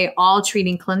 That way, all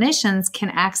treating clinicians can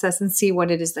access and see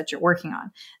what it is that you're working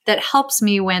on. That helps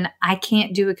me when I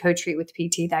can't do a co-treat with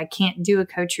PT, that I can't do a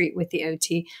co-treat with the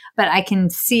OT, but I can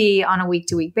see on a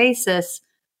week-to-week basis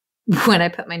when I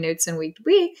put my notes in week to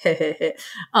week,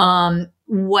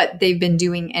 what they've been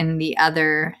doing in the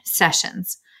other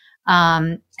sessions.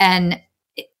 And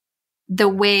the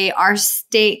way our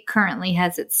state currently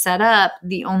has it set up,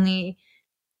 the only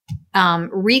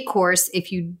recourse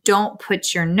if you don't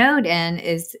put your note in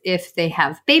is if they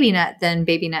have BabyNet, then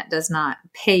BabyNet does not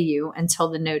pay you until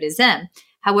the note is in.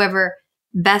 However,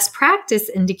 best practice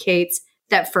indicates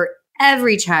that for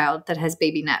every child that has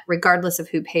BabyNet, regardless of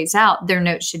who pays out, their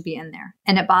note should be in there.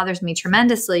 And it bothers me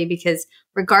tremendously because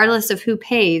regardless of who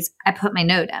pays, I put my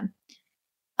note in.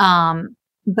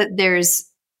 But there's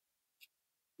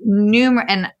numerous,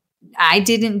 and I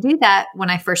didn't do that when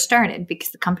I first started because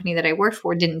the company that I worked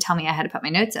for didn't tell me I had to put my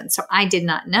notes in. So I did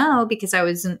not know because I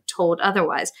wasn't told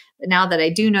otherwise. But now that I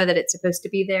do know that it's supposed to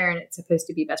be there and it's supposed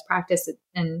to be best practice,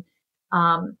 and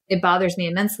it bothers me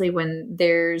immensely when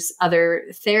there's other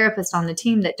therapists on the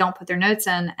team that don't put their notes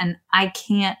in, and I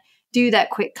can't do that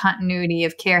quick continuity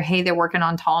of care. Hey, they're working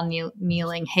on tall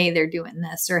kneeling. Hey, they're doing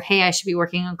this. Or, hey, I should be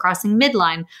working on crossing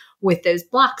midline with those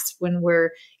blocks when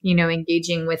we're,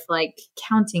 engaging with like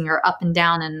counting or up and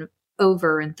down and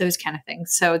over and those kind of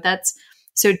things. So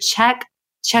check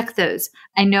those.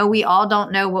 I know we all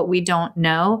don't know what we don't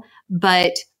know,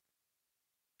 but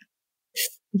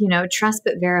trust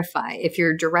but verify. If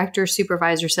your director or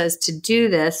supervisor says to do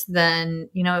this, then,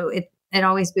 it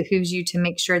always behooves you to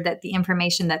make sure that the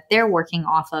information that they're working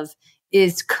off of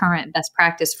is current best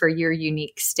practice for your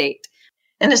unique state.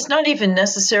 And it's not even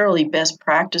necessarily best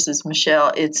practices,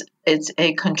 Michelle. It's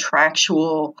a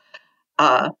contractual.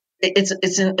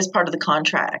 It's part of the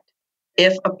contract.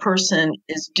 If a person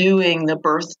is doing the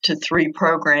Birth to 3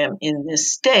 program in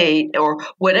this state or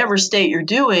whatever state you're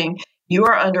doing, you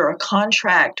are under a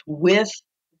contract with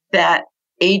that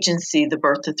agency, the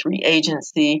Birth to 3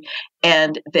 agency,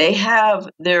 and they have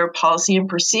their policy and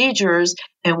procedures.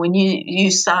 And when you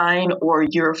sign or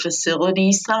your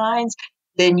facility signs,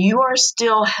 then you are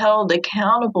still held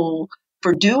accountable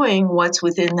for doing what's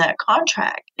within that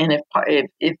contract. And if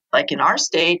like in our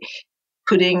state,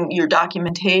 putting your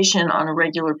documentation on a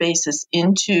regular basis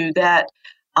into that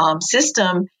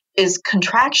system is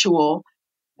contractual,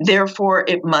 therefore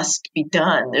it must be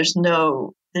done. It's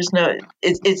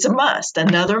a must,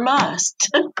 another must.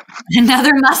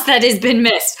 Another must that has been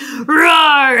missed.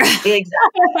 Roar!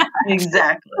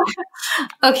 Exactly.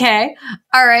 Okay.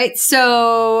 All right.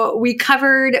 So we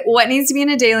covered what needs to be in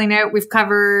a daily note. We've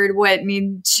covered what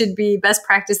should be best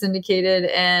practice indicated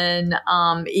in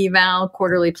eval,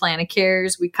 quarterly plan of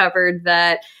cares. We covered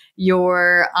that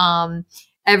your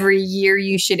every year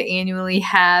you should annually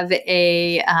have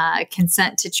a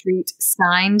consent to treat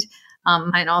signed.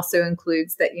 Mine also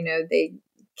includes that, they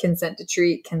consent to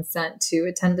treat, consent to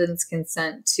attendance,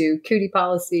 consent to cootie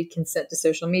policy, consent to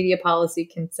social media policy,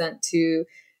 consent to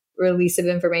release of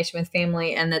information with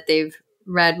family, and that they've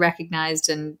read, recognized,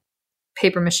 and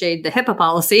paper mache'd the HIPAA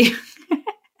policy.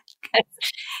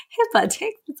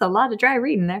 HIPAA it's a lot of dry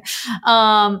reading there.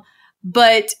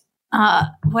 But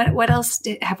what else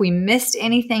have we missed?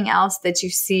 Anything else that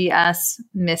you see us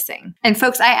missing? And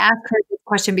folks, I asked her this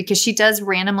question because she does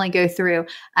randomly go through.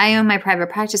 I own my private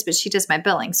practice, but she does my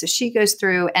billing. So she goes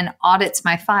through and audits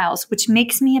my files, which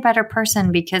makes me a better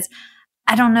person because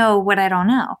I don't know what I don't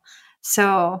know.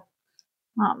 So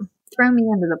throw me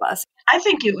under the bus. I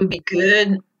think it would be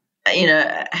good.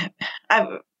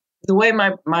 The way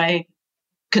my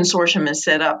consortium is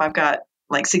set up, I've got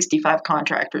like 65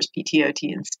 contractors,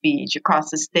 PTOT and speech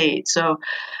across the state. So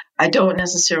I don't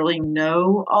necessarily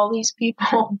know all these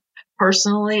people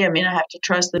personally. I mean, I have to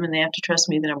trust them and they have to trust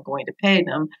me that I'm going to pay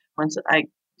them once I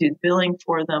do billing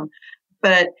for them.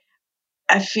 But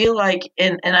I feel like,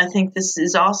 and I think this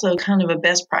is also kind of a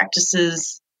best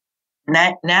practices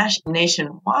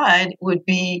nationwide, would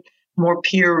be more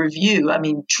peer review. I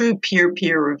mean, true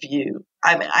peer review.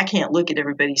 I mean, I can't look at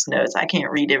everybody's notes. I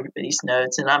can't read everybody's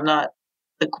notes, and I'm not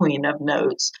the queen of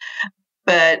notes.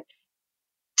 But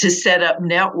to set up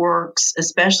networks,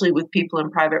 especially with people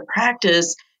in private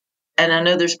practice, and I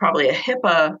know there's probably a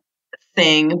HIPAA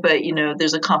thing, but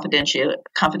there's a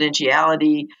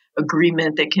confidentiality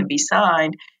agreement that can be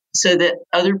signed so that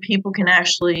other people can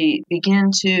actually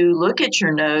begin to look at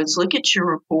your notes, look at your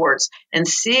reports, and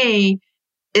see,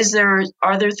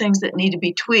 are there things that need to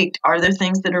be tweaked? Are there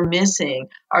things that are missing?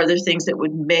 Are there things that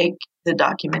would make the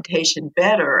documentation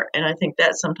better? And I think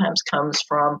that sometimes comes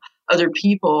from other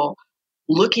people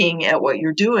looking at what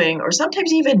you're doing, or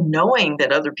sometimes even knowing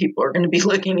that other people are going to be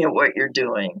looking at what you're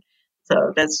doing.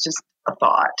 So that's just a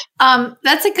thought.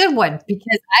 That's a good one,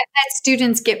 because I've had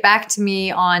students get back to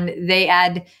me on, they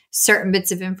add certain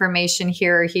bits of information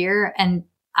here or here, and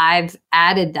I've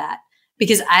added that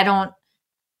because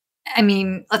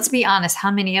let's be honest,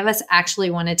 how many of us actually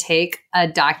want to take a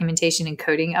documentation and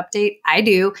coding update? I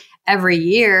do every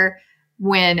year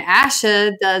when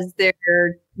ASHA does their,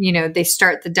 they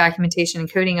start the documentation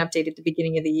and coding update at the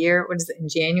beginning of the year. What is it, in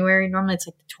January? Normally it's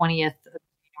like the 20th.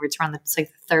 It's like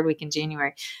the third week in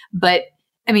January. But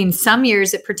I mean, some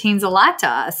years it pertains a lot to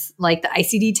us, like the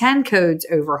ICD-10 codes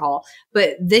overhaul.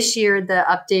 But this year the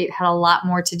update had a lot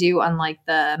more to do on like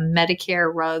the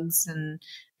Medicare rugs and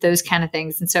those kind of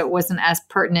things. And so it wasn't as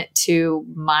pertinent to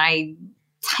my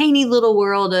tiny little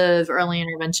world of early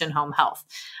intervention home health.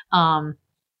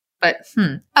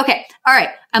 Okay. All right.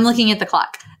 I'm looking at the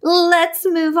clock. Let's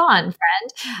move on,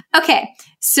 friend. Okay.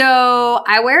 So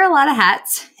I wear a lot of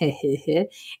hats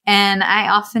and I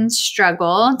often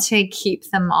struggle to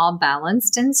keep them all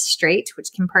balanced and straight,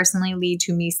 which can personally lead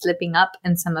to me slipping up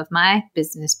in some of my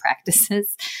business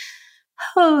practices.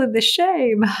 Oh, the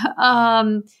shame.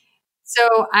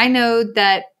 So I know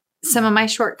that some of my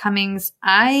shortcomings,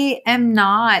 I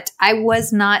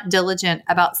was not diligent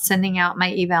about sending out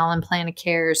my eval and plan of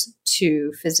cares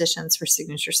to physicians for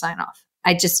signature sign off.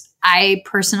 I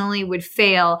personally would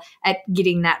fail at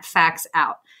getting that fax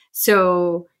out.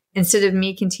 So instead of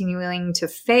me continuing to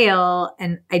fail,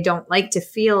 and I don't like to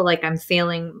feel like I'm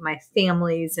failing my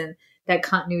families and that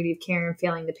continuity of care and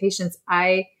failing the patients,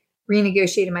 I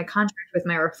renegotiated my contract with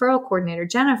my referral coordinator,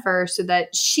 Jennifer, so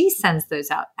that she sends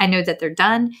those out. I know that they're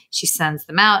done. She sends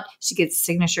them out. She gets a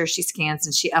signature, she scans,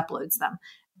 and she uploads them.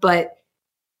 But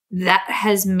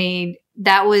it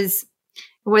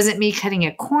wasn't me cutting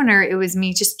a corner. It was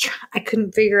me I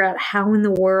couldn't figure out how in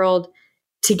the world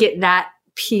to get that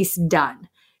piece done.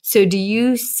 So do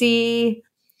you see,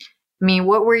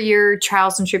 what were your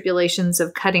trials and tribulations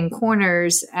of cutting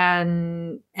corners,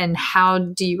 and how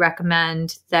do you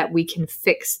recommend that we can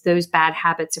fix those bad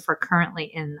habits if we're currently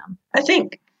in them? I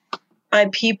think by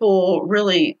people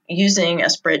really using a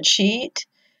spreadsheet,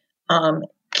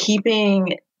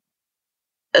 keeping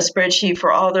a spreadsheet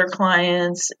for all their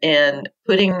clients and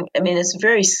it's a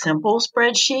very simple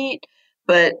spreadsheet,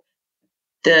 but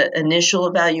the initial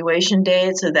evaluation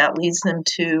date, so that leads them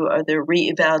to their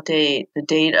re-eval date, the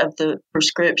date of the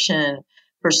prescription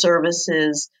for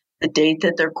services, the date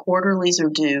that their quarterlies are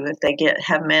due. If they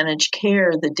have managed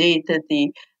care, the date that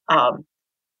the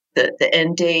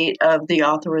end date of the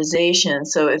authorization.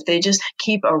 So if they just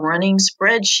keep a running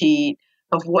spreadsheet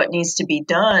of what needs to be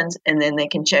done, and then they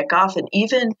can check off, and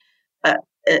even a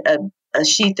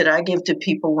sheet that I give to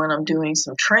people when I'm doing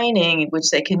some training, which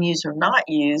they can use or not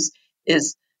use,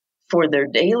 is for their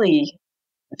daily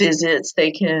visits.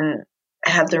 They can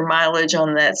have their mileage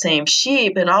on that same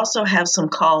sheet, but also have some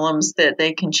columns that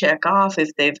they can check off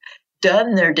if they've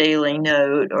done their daily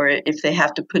note, or if they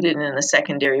have to put it in a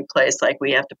secondary place, like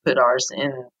we have to put ours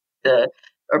in the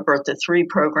Bertha 3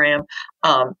 program,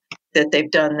 that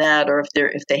they've done that, or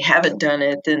if they haven't done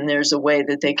it, then there's a way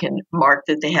that they can mark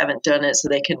that they haven't done it so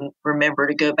they can remember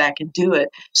to go back and do it.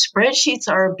 Spreadsheets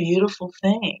are a beautiful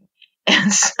thing.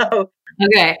 And so,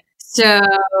 okay. So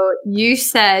you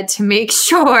said to make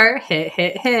sure,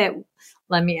 hit.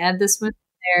 Let me add this one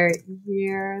there,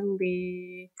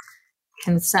 yearly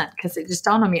consent, because it just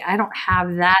dawned on me, I don't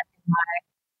have that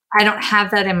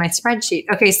in my spreadsheet.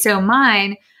 Okay, so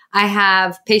mine, I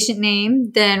have patient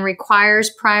name, then requires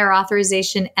prior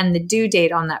authorization and the due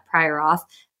date on that prior auth.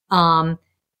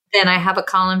 Then I have a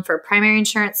column for primary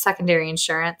insurance, secondary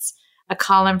insurance, a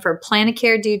column for plan of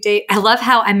care due date. I love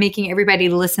how I'm making everybody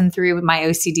listen through with my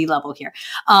OCD level here.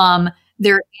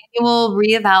 Their annual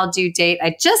reeval due date.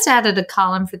 I just added a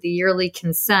column for the yearly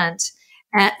consent.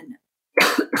 And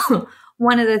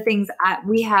one of the things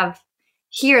we have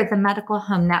here, the medical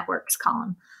home networks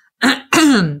column.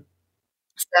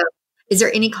 So is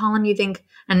there any column you think,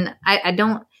 and I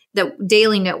don't, the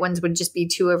daily note ones would just be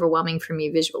too overwhelming for me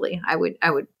visually. That would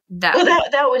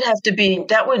have to be,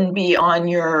 that wouldn't be on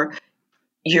your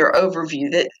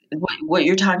overview. That what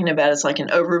you're talking about is like an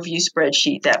overview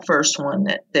spreadsheet, that first one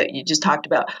that you just talked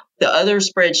about. The other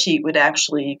spreadsheet would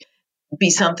actually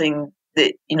be something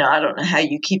that, I don't know how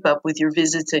you keep up with your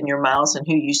visits and your miles and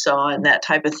who you saw and that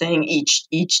type of thing each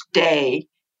day,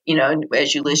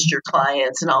 as you list your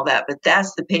clients and all that. But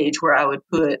that's the page where I would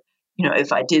put,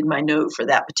 if I did my note for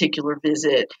that particular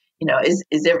visit, is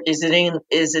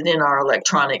it in our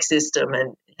electronic system,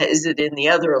 and is it in the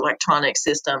other electronic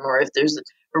system, or if there's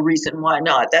a reason why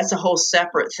not. That's a whole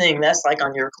separate thing. That's like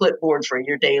on your clipboard for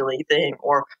your daily thing,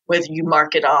 or whether you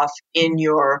mark it off in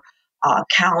your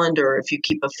calendar if you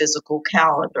keep a physical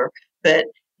calendar. But,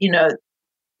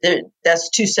 that's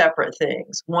two separate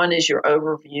things. One is your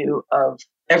overview of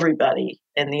everybody,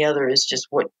 and the other is just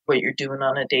what you're doing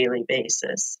on a daily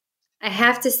basis. I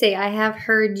have to say, I have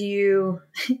heard you,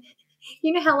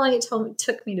 you know how long it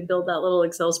took me to build that little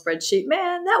Excel spreadsheet?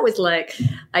 Man, that was like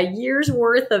a year's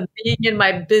worth of being in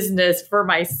my business for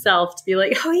myself to be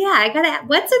like, oh yeah,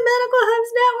 what's a medical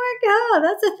homes network? Oh,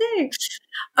 that's a thing.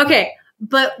 Okay.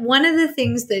 But one of the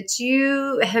things that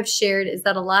you have shared is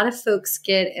that a lot of folks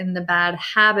get in the bad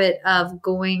habit of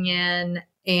going in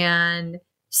and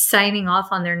signing off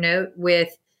on their note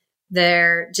with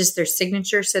their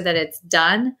signature so that it's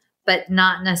done, but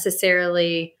not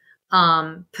necessarily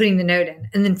putting the note in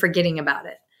and then forgetting about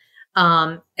it.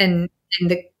 And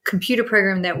the computer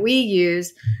program that we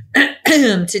use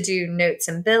to do notes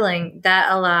and billing,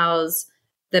 that allows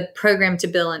the program to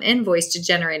bill an invoice, to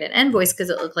generate an invoice, because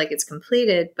it looks like it's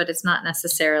completed, but it's not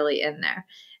necessarily in there.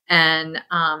 And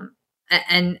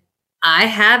I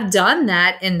have done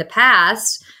that in the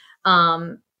past,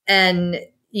 and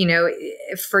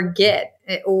forget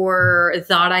or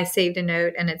thought I saved a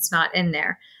note and it's not in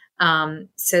there.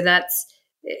 So that's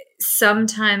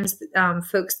sometimes,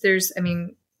 folks,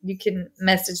 you can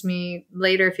message me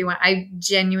later if you want. I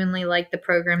genuinely like the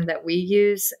program that we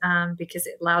use, because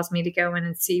it allows me to go in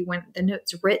and see when the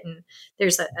note's written.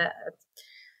 There's a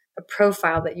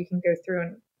profile that you can go through,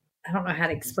 and I don't know how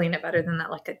to explain it better than that,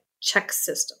 like a check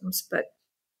systems, but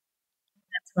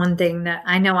that's one thing that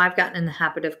I know I've gotten in the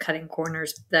habit of cutting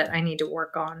corners that I need to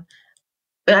work on.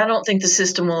 But I don't think the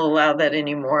system will allow that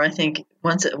anymore. I think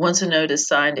once a note is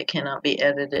signed, it cannot be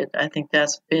edited. I think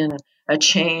that's been a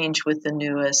change with the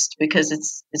newest, because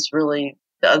it's really,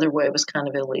 the other way was kind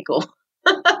of illegal.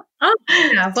 Oh,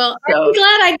 yeah. Well, I'm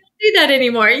glad I don't do that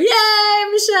anymore.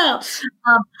 Yay, Michelle.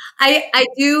 I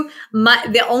do.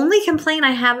 The only complaint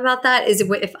I have about that is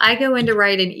if I go in to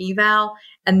write an eval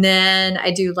and then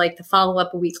I do like the follow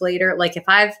up a week later, like if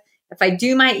I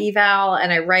do my eval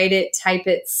and I write it, type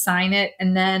it, sign it,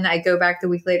 and then I go back the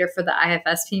week later for the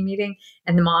IFSP meeting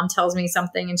and the mom tells me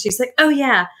something and she's like, oh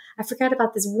yeah, I forgot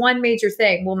about this one major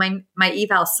thing. Well, my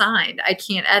eval signed. I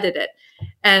can't edit it.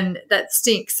 And that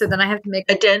stinks. So then I have to make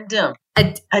addendum.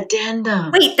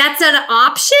 Addendum. Wait, that's an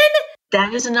option?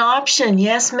 That is an option.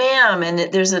 Yes, ma'am.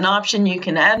 And there's an option. You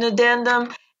can add an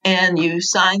addendum and you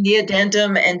sign the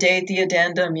addendum and date the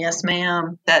addendum. Yes,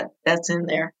 ma'am. That's in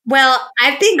there. Well,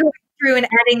 I've been going through and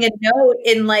adding a note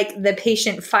in like the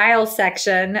patient file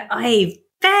section.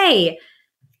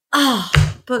 Oh,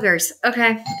 boogers.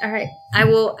 Okay. All right. I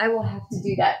will have to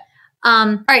do that.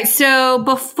 All right. So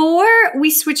before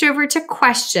we switch over to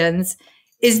questions,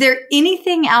 is there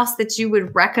anything else that you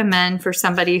would recommend for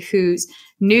somebody who's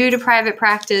new to private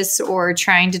practice or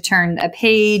trying to turn a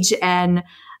page and,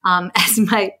 as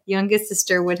my youngest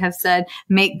sister would have said,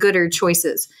 make gooder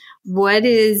choices. What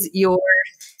is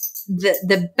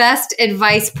the best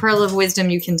advice, pearl of wisdom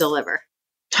you can deliver?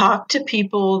 Talk to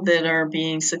people that are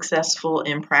being successful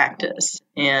in practice.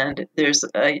 And there's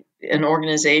an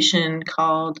organization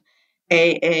called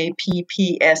AAPPSPA,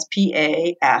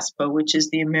 ASPA, which is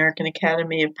the American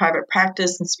Academy of Private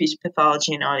Practice and Speech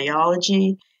Pathology and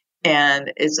Audiology.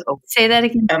 And it's say that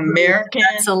again. American.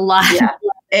 That's a lot. Yeah.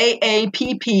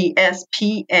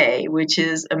 AAPPSPA, which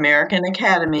is American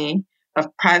Academy of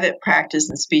Private Practice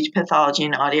and Speech Pathology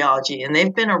and Audiology. And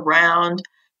they've been around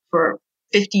for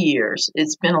 50 years.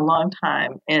 It's been a long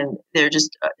time. And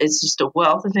it's just a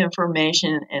wealth of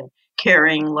information and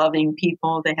caring, loving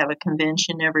people. They have a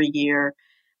convention every year.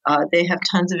 They have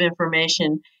tons of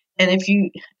information. And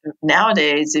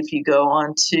nowadays, if you go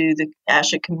on to the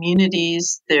ASHA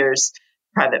communities, there's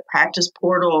private practice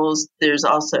portals. There's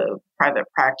also private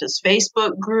practice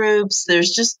Facebook groups.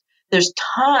 There's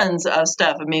tons of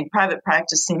stuff. I mean, private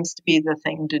practice seems to be the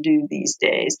thing to do these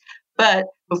days. But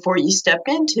before you step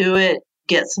into it,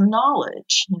 get some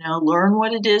knowledge, learn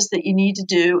what it is that you need to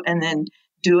do, and then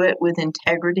do it with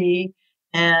integrity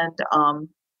and,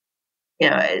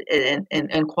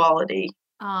 and quality.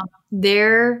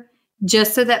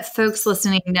 Just so that folks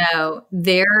listening know,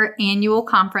 their annual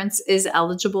conference is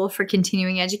eligible for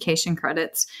continuing education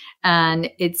credits. And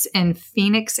it's in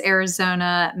Phoenix,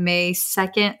 Arizona, May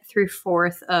 2nd through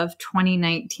 4th of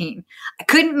 2019. I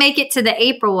couldn't make it to the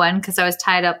April one because I was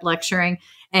tied up lecturing.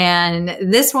 And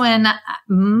this one I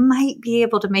might be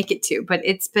able to make it to, but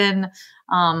it's been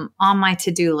on my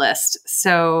to-do list.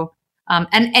 So,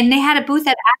 and they had a booth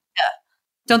at ASHA.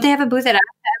 Don't they have a booth at ASHA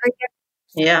every year?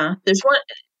 Yeah, there's one.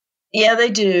 Yeah, they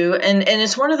do. And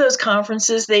it's one of those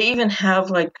conferences. They even have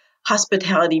like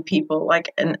hospitality people,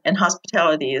 and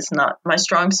hospitality is not my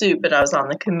strong suit, but I was on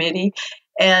the committee.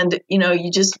 And,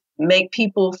 you just make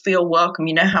people feel welcome.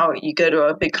 You know how you go to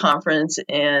a big conference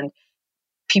and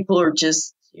people are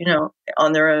just,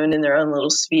 on their own in their own little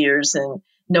spheres, and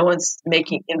no one's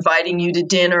inviting you to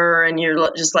dinner, and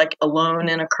you're just like alone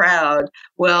in a crowd.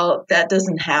 Well, that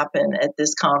doesn't happen at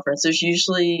this conference. There's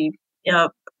usually,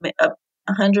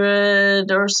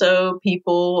 100 or so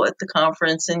people at the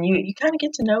conference, and you kind of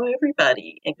get to know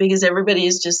everybody because everybody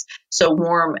is just so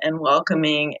warm and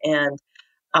welcoming, and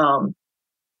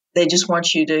they just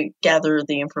want you to gather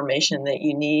the information that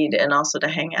you need and also to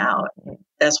hang out. And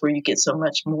that's where you get so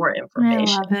much more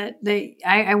information. I love it.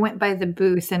 I went by the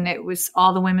booth, and it was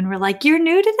all the women were like, "You're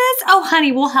new to this? Oh,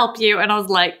 honey, we'll help you." And I was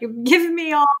like, "Give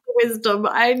me all the wisdom.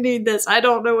 I need this. I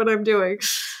don't know what I'm doing."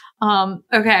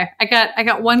 Okay. I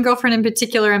got one girlfriend in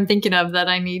particular I'm thinking of that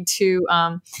I need to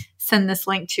send this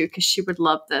link to because she would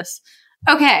love this.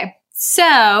 Okay.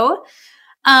 So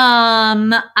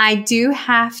I do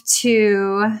have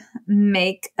to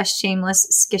make a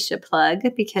shameless Skisha plug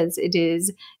because it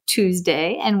is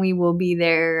Tuesday and we will be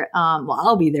there.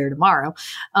 I'll be there tomorrow.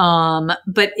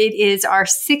 But it is our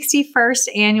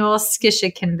 61st annual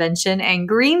Skisha convention in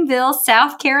Greenville,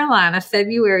 South Carolina,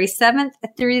 February 7th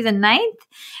through the 9th.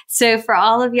 So for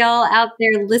all of y'all out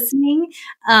there listening,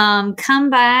 come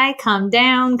by, come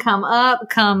down, come up,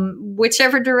 come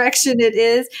whichever direction it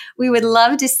is. We would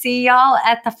love to see y'all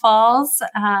at the falls.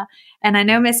 And I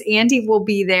know Miss Andy will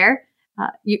be there.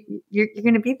 You're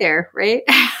going to be there, right?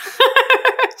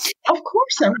 Of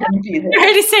course I'm going to be there. You're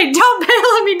ready to say, don't bail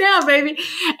on me now, baby.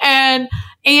 And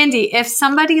Andy, if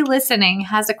somebody listening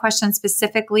has a question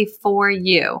specifically for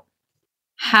you,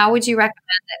 how would you recommend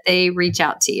that they reach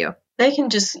out to you? They can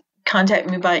just contact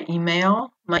me by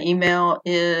email. My email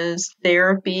is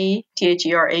therapy,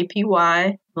 THERAPY,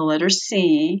 the letter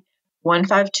C,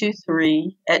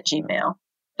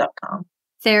 1523@gmail.com.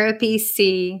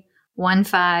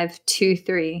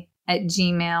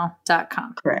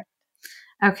 therapyc1523@gmail.com. Correct.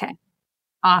 Okay.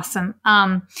 Awesome.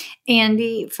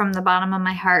 Andy, from the bottom of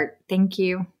my heart, thank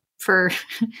you for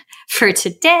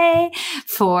today,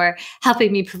 for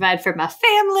helping me provide for my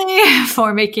family,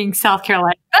 for making South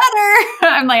Carolina better.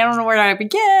 I'm like, I don't know where I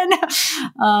begin.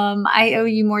 I owe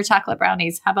you more chocolate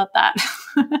brownies. How about that?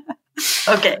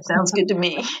 Okay. Sounds good to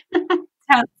me.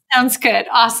 Sounds good.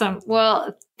 Awesome.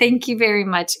 Well, thank you very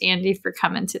much, Andy, for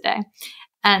coming today.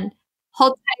 And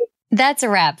hold tight. That's a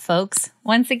wrap, folks.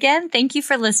 Once again, thank you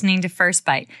for listening to First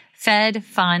Bite, fed,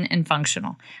 fun, and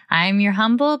functional. I'm your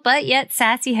humble but yet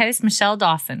sassy host, Michelle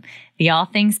Dawson, the All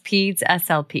Things Peds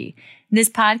SLP. This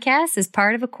podcast is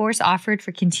part of a course offered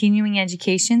for continuing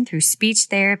education through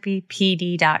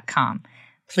SpeechTherapyPD.com.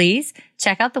 Please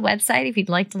check out the website if you'd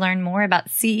like to learn more about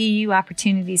CEU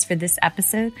opportunities for this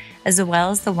episode, as well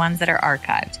as the ones that are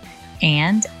archived.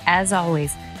 And as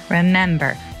always,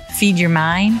 remember, feed your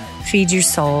mind, feed your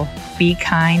soul, be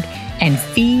kind, and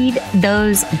feed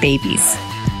those babies.